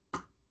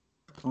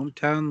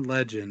 Hometown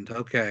Legend,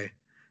 okay.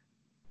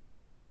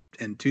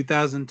 In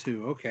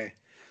 2002, okay.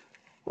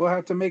 We'll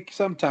have to make it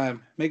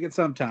sometime.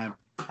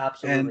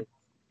 Absolutely. And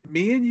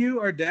me and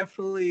you are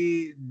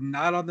definitely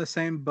not on the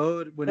same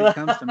boat when it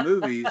comes to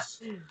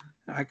movies.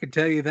 I can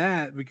tell you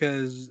that,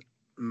 because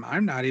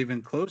I'm not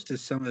even close to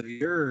some of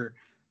your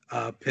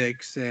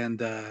picks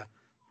and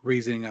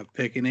reasoning of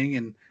picking,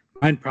 and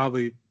mine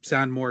probably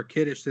sound more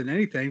kiddish than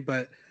anything.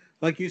 But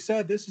like you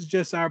said, this is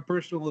just our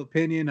personal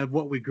opinion of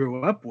what we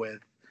grew up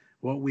with,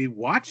 what we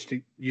watched,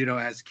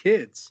 as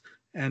kids,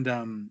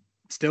 and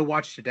still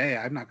watch today.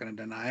 I'm not going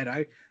to deny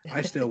it.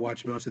 I still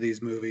watch most of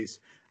these movies.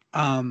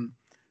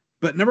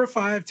 But number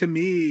 5 to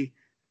me,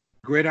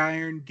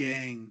 Gridiron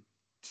Gang,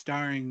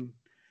 starring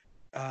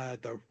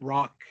The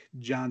Rock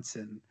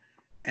Johnson.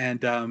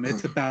 And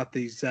it's about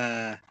these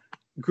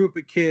group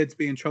of kids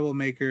being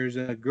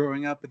troublemakers,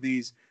 growing up in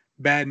these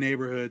bad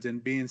neighborhoods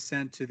and being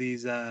sent to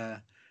these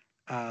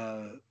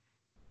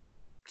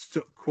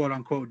quote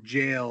unquote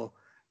jail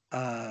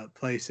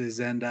places.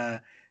 And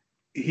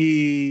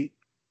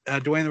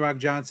Dwayne The Rock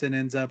Johnson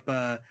ends up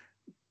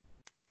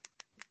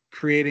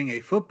creating a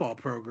football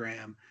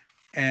program,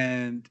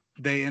 and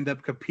they end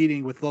up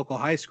competing with local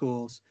high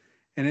schools.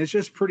 And it's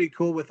just pretty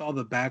cool with all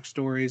the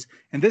backstories.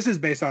 And this is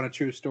based on a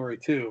true story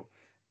too.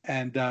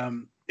 And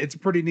it's a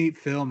pretty neat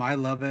film. I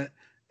love it.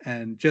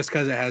 And just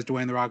because it has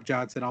Dwayne The Rock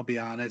Johnson, I'll be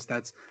honest,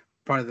 that's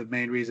part of the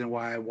main reason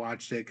why I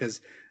watched it,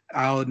 because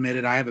I'll admit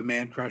it, I have a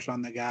man crush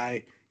on the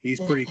guy. He's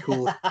pretty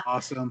cool.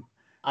 Awesome.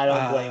 I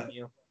don't blame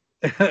you.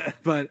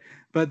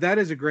 But that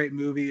is a great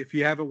movie. If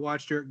you haven't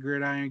watched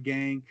Gridiron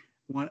Gang,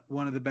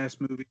 one of the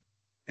best movies,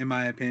 in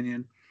my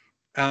opinion.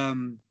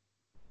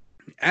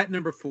 At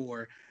number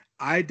 4,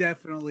 I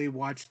definitely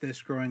watched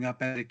this growing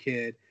up as a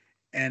kid,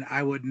 and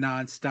I would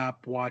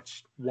nonstop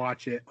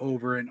watch it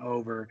over and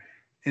over.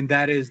 And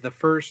that is the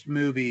first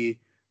movie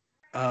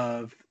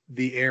of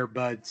the Air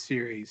Bud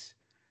series.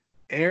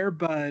 Air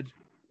Bud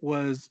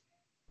was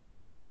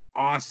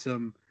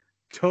awesome,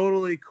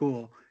 totally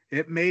cool.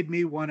 It made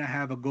me want to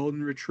have a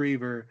golden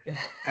retriever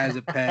as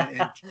a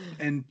pet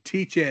and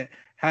teach it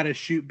how to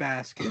shoot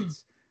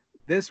baskets.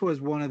 This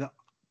was one of the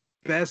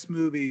best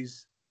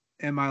movies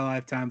in my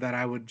lifetime that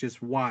I would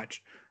just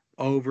watch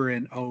over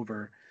and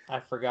over. I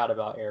forgot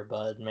about Air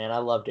Bud, man. I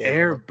loved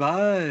Air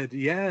Bud.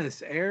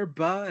 Yes, Air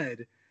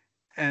Bud.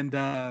 And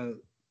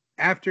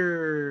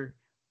after,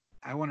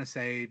 I want to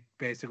say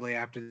basically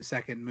after the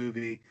second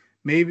movie,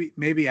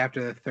 maybe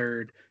after the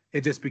third,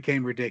 it just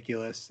became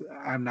ridiculous.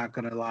 I'm not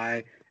going to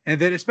lie. And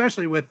then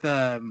especially with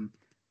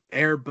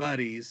Air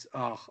Buddies,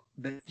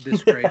 the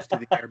disgrace to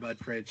the Air Bud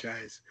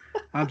franchise.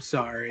 I'm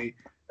sorry.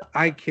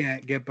 I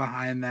can't get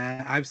behind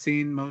that. I've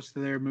seen most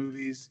of their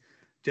movies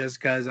just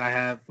because I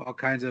have all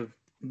kinds of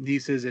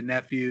nieces and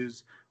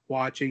nephews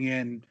watching it,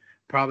 and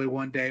probably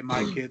one day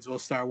my kids will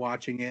start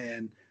watching it,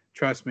 and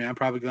trust me, I'm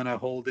probably going to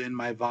hold in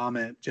my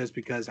vomit just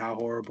because how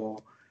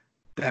horrible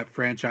that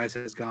franchise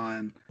has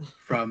gone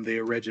from the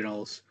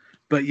originals.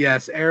 But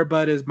yes, Air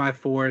Bud is my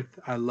fourth.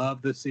 I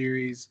love the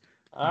series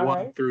All 1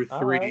 right. through All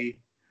 3. right.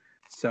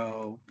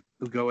 So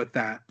we'll go with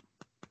that.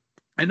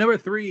 And number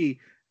 3,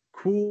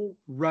 Cool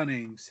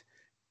Runnings.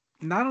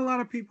 Not a lot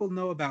of people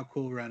know about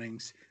Cool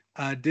Runnings.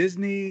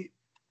 Disney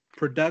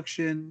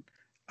production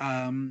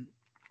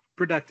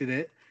produced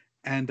it,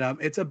 and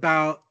it's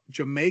about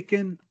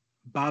Jamaican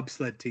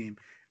bobsled team,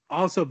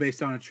 also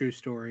based on a true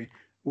story,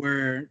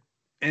 where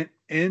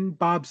in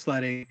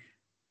bobsledding,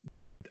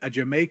 a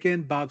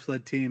Jamaican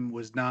bobsled team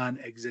was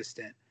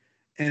non-existent,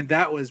 and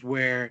that was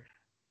where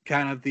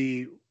kind of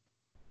the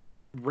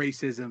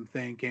racism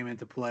thing came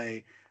into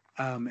play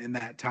in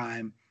that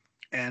time,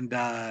 and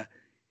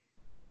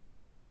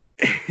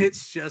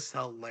it's just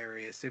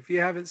hilarious. If you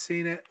haven't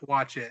seen it,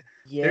 watch it.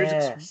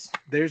 Yes.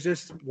 There's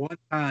just one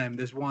time,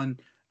 this one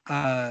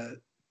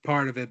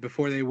part of it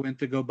before they went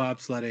to go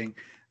bobsledding,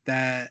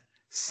 that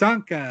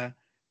Sanka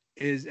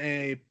is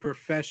a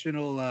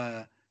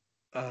professional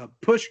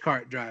push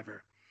cart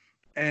driver,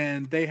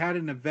 and they had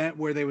an event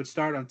where they would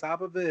start on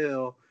top of the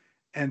hill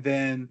and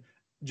then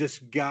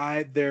just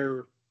guide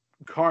their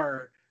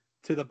cart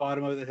to the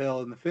bottom of the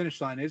hill and the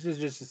finish line. This is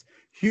just this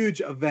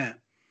huge event.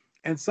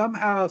 And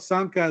somehow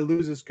Sanka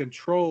loses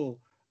control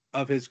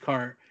of his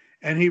cart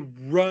and he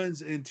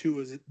runs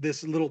into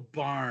this little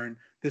barn,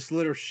 this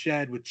little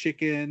shed with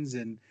chickens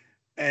and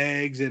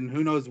eggs and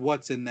who knows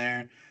what's in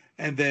there.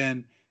 And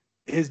then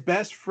his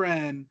best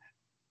friend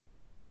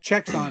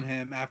checks on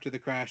him after the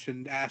crash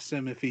and asks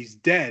him if he's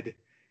dead.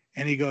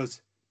 And he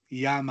goes,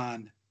 "Yeah,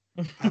 man.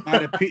 I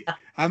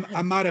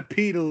might have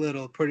peed a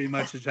little," pretty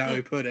much is how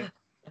he put it.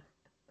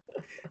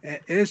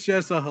 It's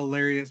just a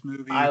hilarious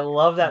movie. I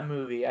love that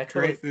movie. I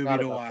totally Great movie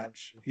to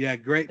watch. Yeah,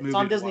 great movie to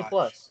watch. It's on Disney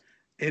Plus.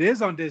 It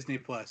is on Disney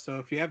Plus. So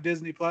if you have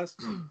Disney Plus,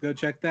 go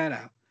check that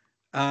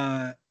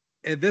out.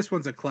 And this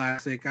one's a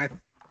classic. I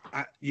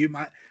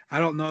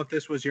don't know if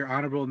this was your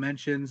honorable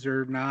mentions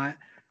or not,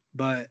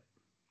 but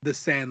The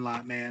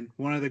Sandlot, man,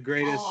 one of the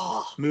greatest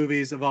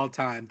movies of all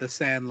time. The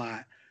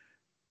Sandlot.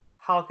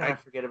 How can I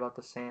forget about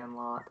The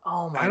Sandlot?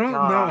 Oh my god! I don't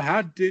know.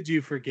 How did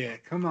you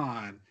forget? Come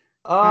on.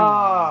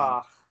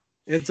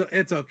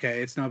 It's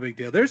okay. It's no big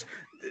deal.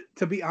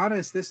 To be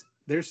honest,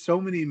 there's so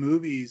many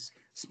movies,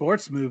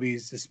 sports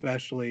movies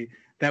especially,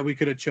 that we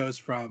could have chose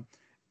from,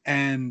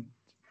 and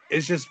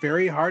it's just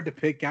very hard to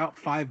pick out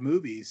 5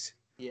 movies.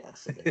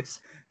 Yes, it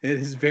is. It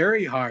is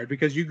very hard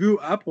because you grew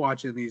up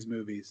watching these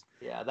movies.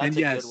 Yeah, that's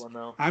a good one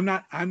though. I'm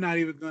not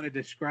even going to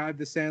describe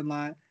The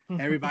Sandlot.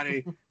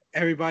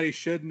 Everybody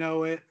should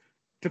know it.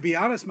 To be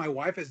honest, my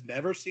wife has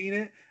never seen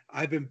it.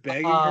 I've been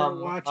begging her to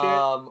watch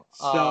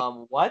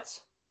it. What?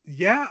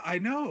 Yeah, I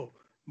know.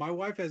 My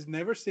wife has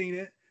never seen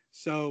it.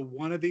 So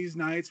one of these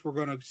nights we're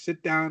going to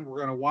sit down, we're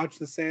going to watch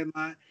The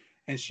Sandlot,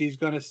 and she's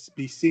going to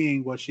be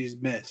seeing what she's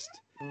missed.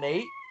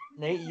 Nate,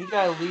 you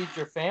got to lead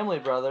your family,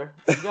 brother.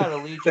 You got to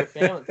lead your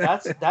family.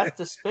 That's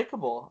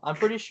despicable. I'm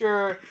pretty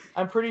sure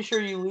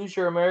you lose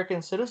your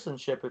American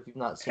citizenship if you've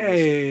not seen it.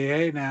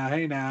 Hey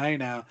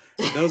now.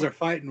 Those are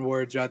fighting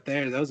words right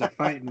there. Those are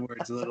fighting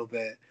words a little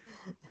bit.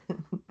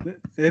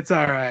 It's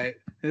all right.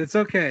 It's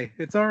okay.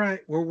 It's all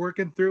right. We're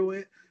working through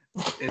it.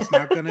 It's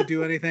not going to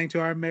do anything to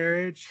our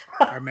marriage.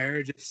 Our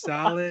marriage is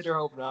solid. I sure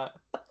hope not.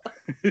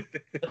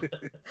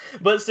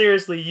 But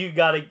seriously, you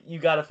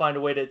gotta find a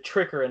way to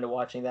trick her into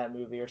watching that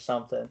movie or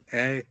something.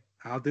 Hey,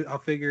 I'll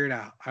figure it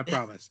out. I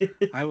promise.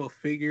 I will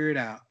figure it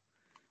out.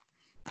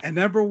 And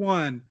number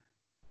 1,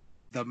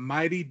 The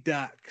Mighty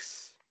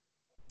Ducks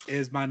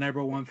is my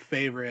number 1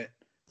 favorite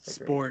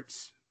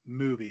sports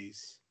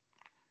movies.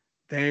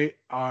 They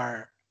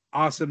are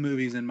awesome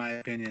movies in my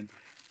opinion.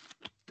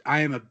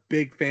 I am a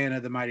big fan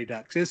of the Mighty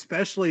Ducks,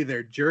 especially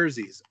their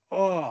jerseys.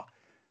 Oh,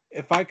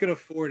 if I could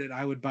afford it,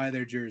 I would buy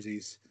their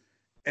jerseys.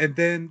 And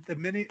then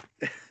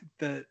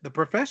the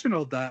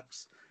Professional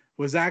Ducks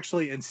was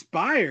actually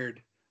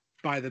inspired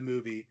by the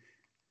movie.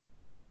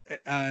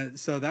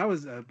 So that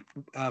was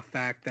a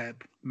fact that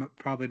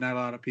probably not a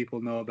lot of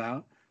people know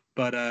about.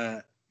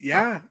 But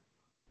yeah,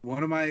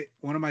 one of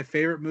my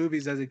favorite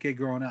movies as a kid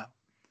growing up.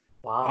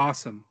 Wow,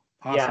 awesome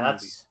yeah,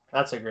 movie.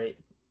 That's a great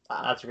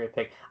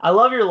pick. I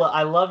love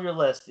your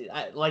list.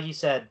 Like you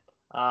said,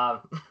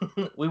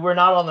 we were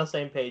not on the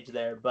same page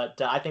there,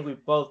 but I think we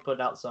both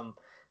put out some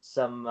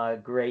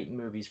great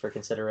movies for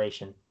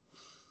consideration.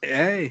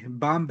 Hey,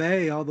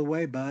 Bombay all the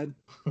way, bud.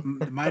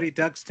 The Mighty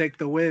Ducks take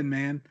the win,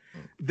 man.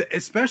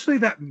 Especially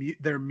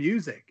their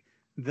music,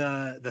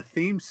 the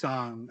theme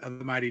song of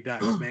the Mighty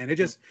Ducks, man. It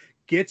just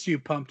gets you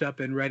pumped up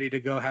and ready to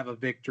go have a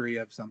victory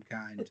of some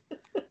kind.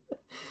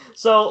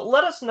 So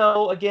let us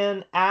know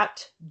again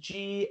at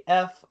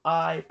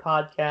GFI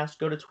Podcast.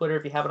 Go to Twitter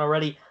if you haven't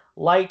already.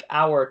 Like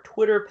our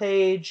Twitter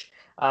page.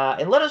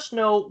 And let us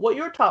know what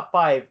your top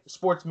 5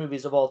 sports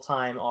movies of all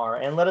time are.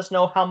 And let us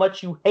know how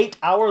much you hate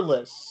our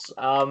lists.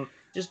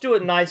 Just do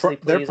it nicely,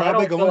 please. They're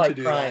probably going to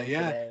do that.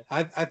 Yeah,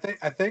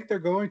 I think they're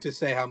going to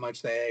say how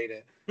much they hate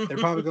it. They're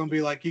probably going to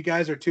be like, "You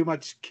guys are too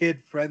much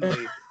kid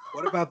friendly.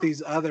 What about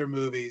these other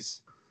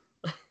movies?"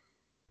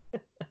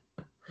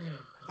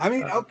 I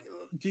mean, okay,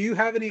 do you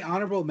have any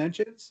honorable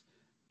mentions?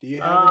 Do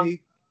you have Um,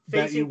 any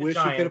that you Facing the wish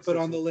you could have Giants put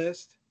is on the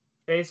list?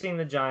 Facing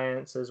the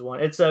Giants is one.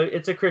 It's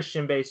a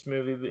Christian based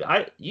movie.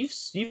 But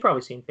you've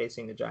probably seen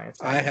Facing the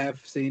Giants, I haven't you?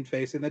 have seen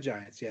Facing the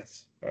Giants.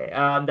 Yes. Okay,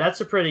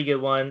 that's a pretty good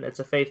one. It's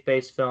a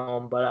faith-based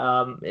film,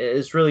 but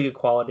it's really good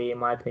quality in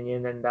my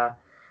opinion, and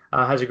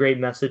has a great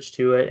message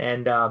to it.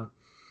 And uh,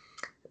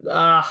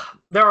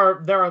 there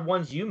are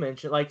ones you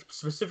mentioned, like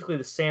specifically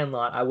The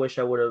Sandlot. I wish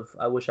I would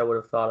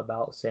have thought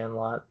about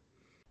Sandlot.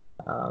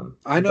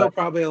 I know But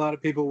probably a lot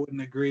of people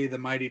wouldn't agree the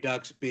Mighty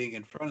Ducks being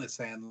in front of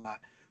Sandlot,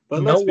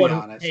 but let's be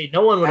honest.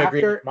 no one would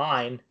agree with After,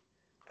 mine.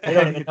 They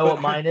don't even know what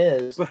but mine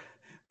is.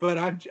 but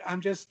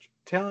I'm just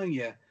telling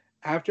you.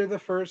 After the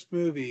first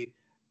movie,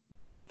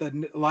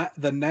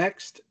 the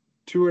next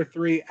two or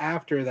three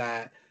after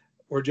that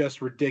were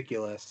just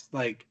ridiculous.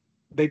 Like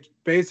they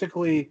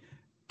basically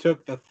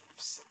took the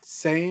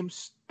same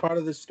part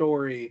of the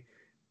story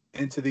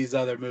into these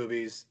other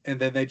movies, and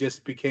then they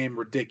just became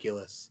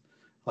ridiculous.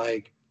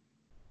 Like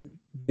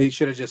they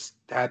should have just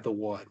had the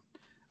one.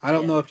 I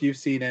don't Yeah. know if you've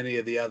seen any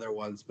of the other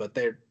ones, but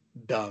they're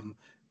dumb.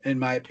 In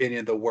my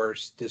opinion, the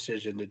worst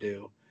decision to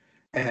do.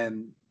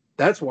 And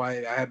that's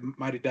why I have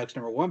Mighty Ducks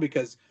number one,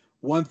 because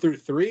 1 through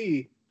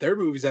 3, their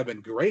movies have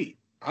been great.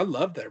 I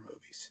love their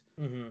movies.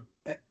 Hmm.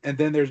 And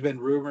then there's been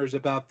rumors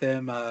about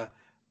them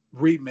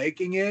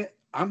remaking it.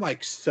 I'm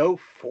like so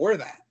for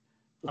that.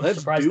 I'm Let's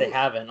surprised do they it.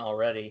 haven't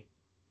already.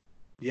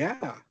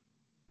 Yeah.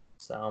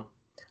 So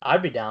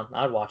I'd be down.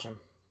 I'd watch them.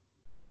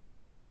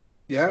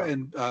 Yeah, So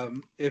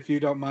and if you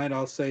don't mind,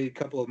 I'll say a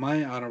couple of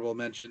my honorable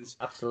mentions.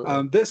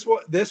 absolutely.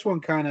 This one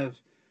kind of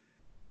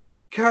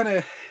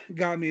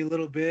got me a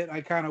little bit. I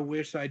kind of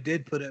wish I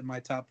did put it in my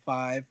top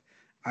 5.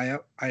 I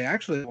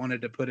actually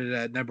wanted to put it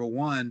at number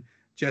 1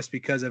 just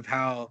because of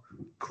how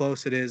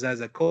close it is as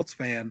a Colts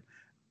fan.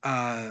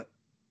 But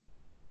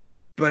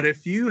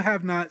if you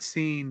have not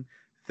seen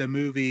the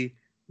movie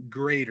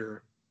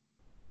Greater,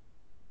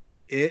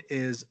 it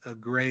is a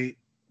great,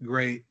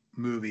 great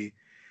movie.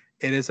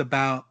 It is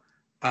about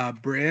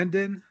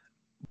Brandon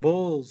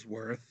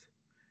Bullsworth,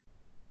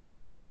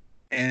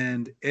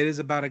 and it is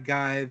about a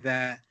guy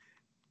that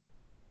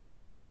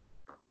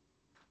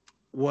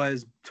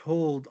was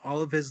told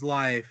all of his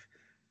life,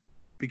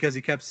 because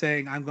he kept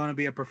saying, I'm going to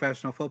be a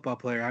professional football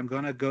player. I'm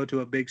going to go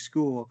to a big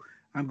school.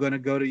 I'm going to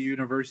go to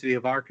University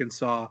of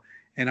Arkansas,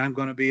 and I'm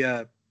going to be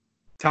a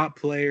top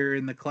player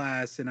in the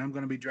class, and I'm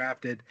going to be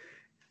drafted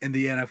in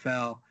the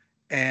NFL.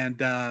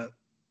 And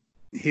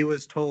he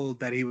was told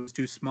that he was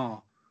too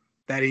small,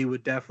 that he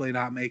would definitely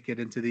not make it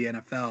into the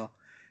NFL.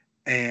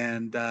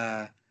 And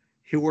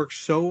he worked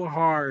so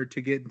hard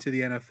to get into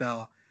the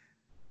NFL.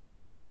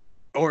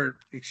 Or,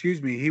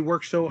 excuse me, he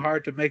worked so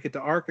hard to make it to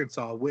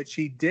Arkansas, which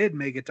he did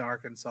make it to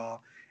Arkansas.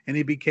 And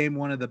he became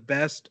one of the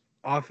best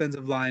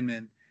offensive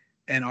linemen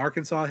in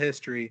Arkansas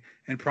history,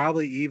 and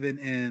probably even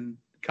in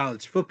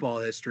college football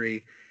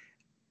history.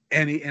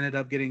 And he ended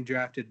up getting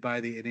drafted by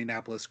the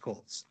Indianapolis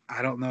Colts.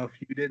 I don't know if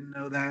you didn't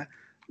know that.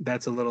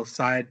 That's a little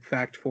side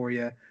fact for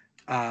you.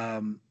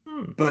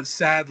 But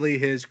sadly,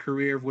 his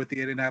career with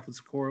the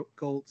Indianapolis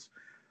Colts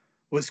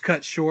was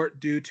cut short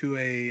due to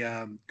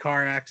a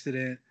car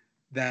accident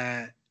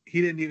that he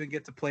didn't even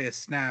get to play a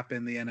snap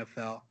in the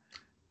NFL.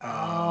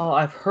 Oh,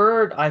 I've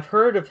heard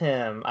of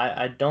him.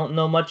 I don't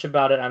know much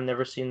about it. I've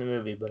never seen the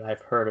movie, but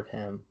I've heard of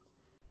him.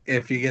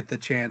 If you get the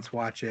chance,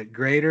 watch it.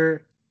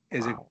 Greater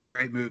is a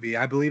great movie.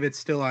 I believe it's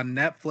still on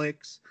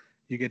Netflix.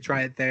 You could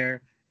try it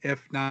there.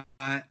 If not,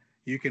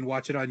 you can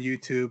watch it on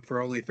YouTube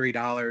for only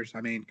 $3. I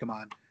mean, come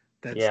on,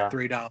 that's Yeah.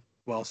 $3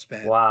 well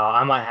spent. Wow,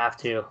 I might have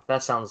to.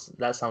 That sounds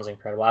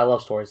incredible. I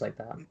love stories like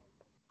that.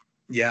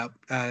 Yeah,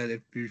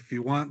 if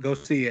you want, go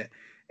see it.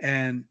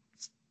 And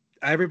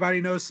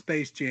everybody knows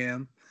Space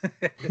Jam.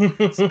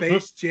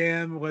 Space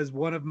Jam was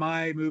one of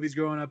my movies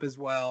growing up as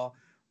well.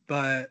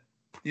 But,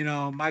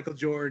 Michael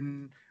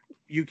Jordan,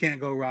 you can't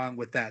go wrong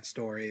with that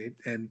story.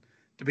 And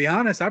to be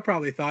honest, I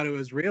probably thought it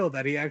was real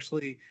that he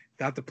actually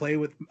got to play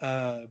with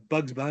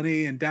Bugs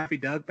Bunny and Daffy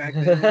Duck back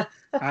then.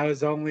 I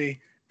was only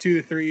 2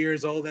 or 3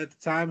 years old at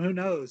the time. Who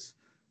knows?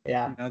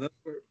 Yeah.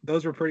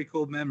 Those were pretty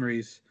cool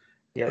memories.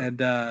 Yep.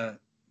 And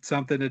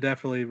something to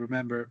definitely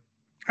remember.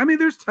 I mean,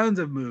 there's tons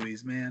of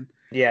movies, man.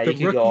 Yeah, you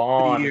could go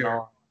on and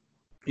on.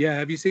 Yeah,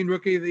 have you seen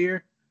Rookie of the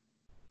Year?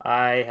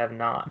 I have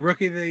not.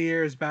 Rookie of the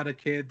Year is about a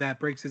kid that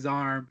breaks his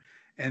arm,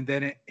 and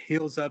then it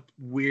heals up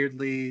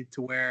weirdly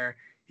to where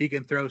he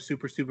can throw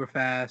super, super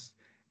fast.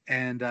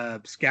 And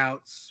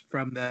scouts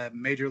from the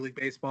Major League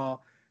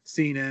Baseball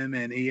seen him,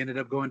 and he ended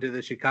up going to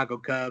the Chicago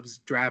Cubs,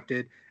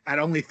 drafted at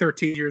only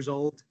 13 years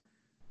old.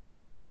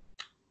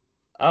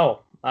 Oh,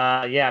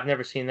 yeah, I've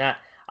never seen that.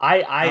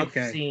 I've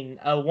seen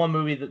one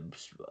movie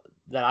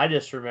that I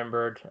just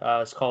remembered.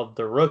 It's called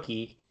The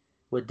Rookie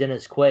with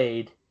Dennis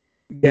Quaid.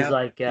 He's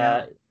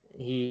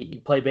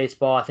he played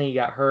baseball. I think he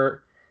got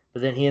hurt,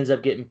 but then he ends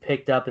up getting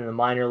picked up in the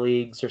minor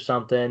leagues or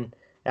something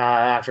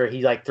after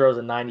he throws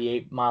a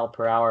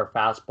 98-mile-per-hour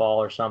fastball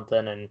or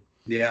something. And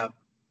yeah,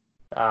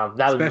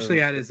 that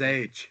especially at his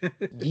age.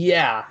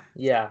 yeah.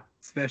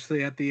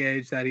 especially at the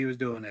age that he was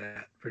doing it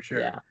at, for sure.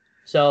 Yeah.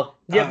 So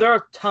there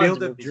are tons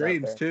Field of of movies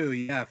Dreams out there. too.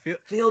 Yeah,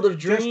 Field of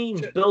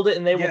Dreams. Build it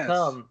and they will yes.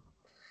 come.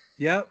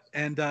 Yep.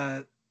 And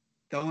the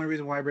only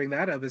reason why I bring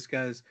that up is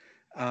because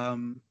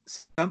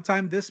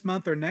sometime this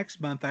month or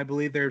next month, I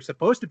believe they're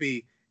supposed to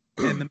be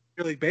in the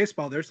Major League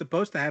Baseball. They're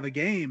supposed to have a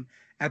game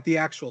at the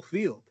actual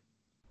field.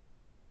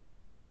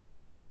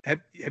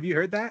 Have you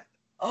heard that?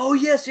 Oh,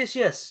 yes.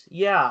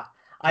 Yeah.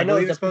 I know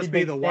it's supposed to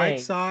be the thing. White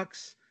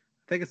Sox.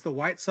 I think it's the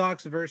White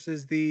Sox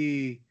versus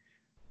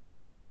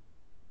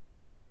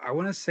I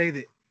want to say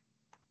the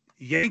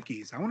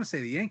Yankees. I want to say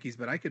the Yankees,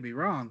 but I could be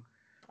wrong.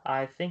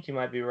 I think you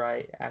might be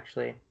right,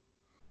 actually.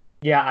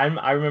 Yeah,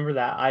 I remember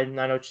that. I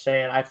know what you're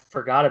saying. I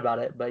forgot about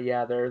it, but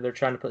yeah, they're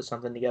trying to put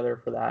something together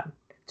for that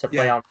to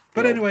play on.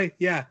 But anyway,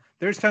 yeah,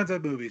 there's tons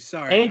of movies.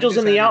 Sorry, Angels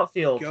in the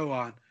Outfield. Go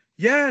on.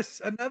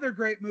 Yes, another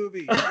great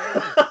movie.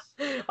 Yes.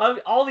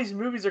 All these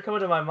movies are coming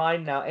to my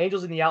mind now.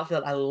 Angels in the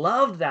Outfield. I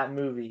loved that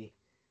movie.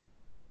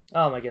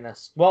 Oh my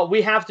goodness. Well,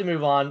 we have to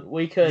move on.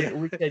 We could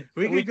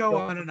go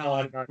on and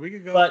on. We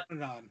could go on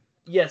and on.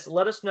 Yes,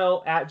 let us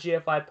know at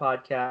GFI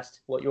Podcast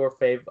what your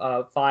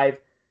 5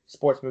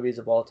 sports movies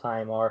of all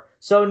time are.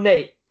 So,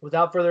 Nate,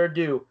 without further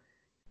ado,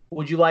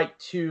 would you like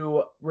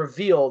to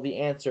reveal the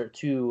answer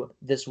to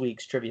this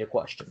week's trivia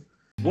question?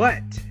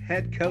 What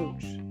head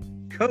coach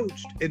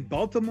coached in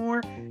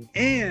Baltimore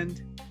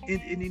and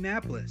in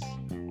Indianapolis?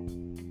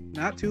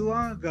 Not too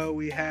long ago,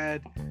 we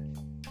had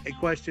a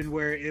question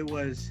where it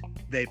was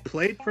they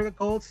played for the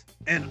Colts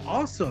and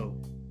also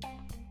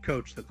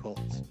coached the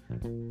Colts.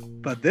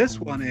 But this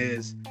one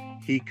is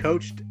he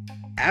coached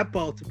at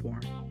Baltimore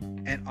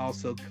and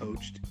also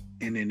coached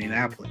in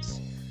Indianapolis.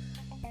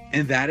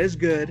 And that is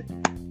good.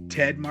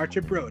 Ted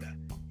Marchibroda.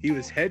 He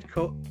was head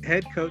coach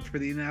for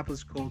the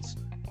Indianapolis Colts.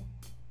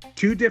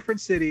 2 different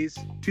cities,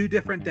 2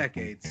 different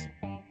decades.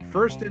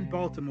 First in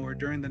Baltimore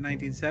during the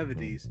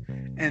 1970s,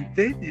 and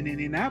then in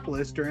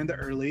Indianapolis during the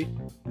early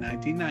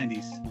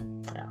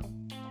 1990s. Yeah.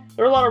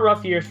 There were a lot of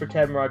rough years for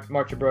Ted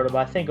Marchibroda, but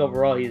I think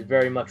overall he's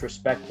very much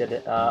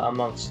respected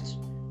amongst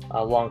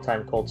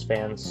longtime Colts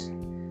fans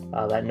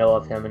that know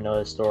of him and know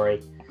his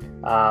story.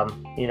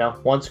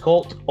 Once a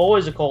Colt,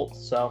 always a Colt.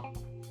 So,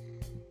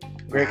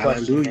 great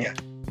Hallelujah.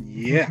 question.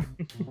 Yeah.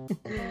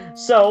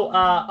 So,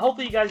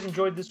 hopefully you guys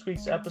enjoyed this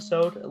week's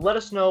episode. Let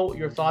us know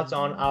your thoughts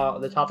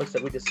on the topics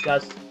that we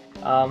discussed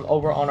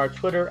over on our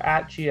Twitter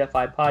at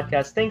GFI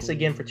Podcast. Thanks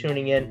again for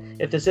tuning in.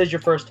 If this is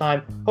your first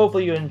time,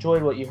 hopefully you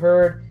enjoyed what you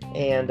heard,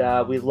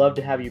 and we'd love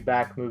to have you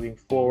back moving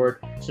forward.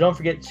 So don't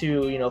forget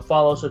to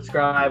follow,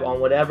 subscribe on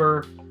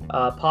whatever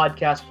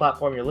podcast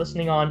platform you're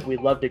listening on.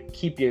 We'd love to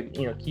keep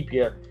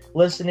you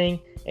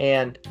listening,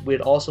 and we'd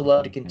also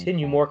love to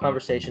continue more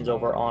conversations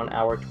over on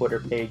our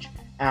Twitter page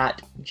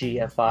at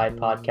GFI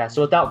Podcast.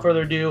 So without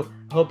further ado,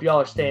 hope y'all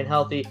are staying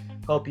healthy.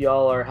 Hope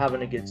y'all are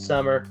having a good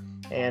summer,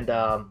 and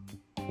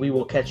we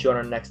will catch you on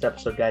our next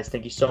episode, guys.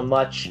 Thank you so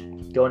much.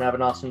 Go and have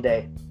an awesome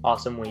day.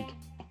 Awesome week.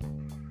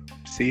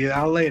 See you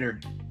all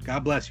later.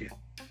 God bless you.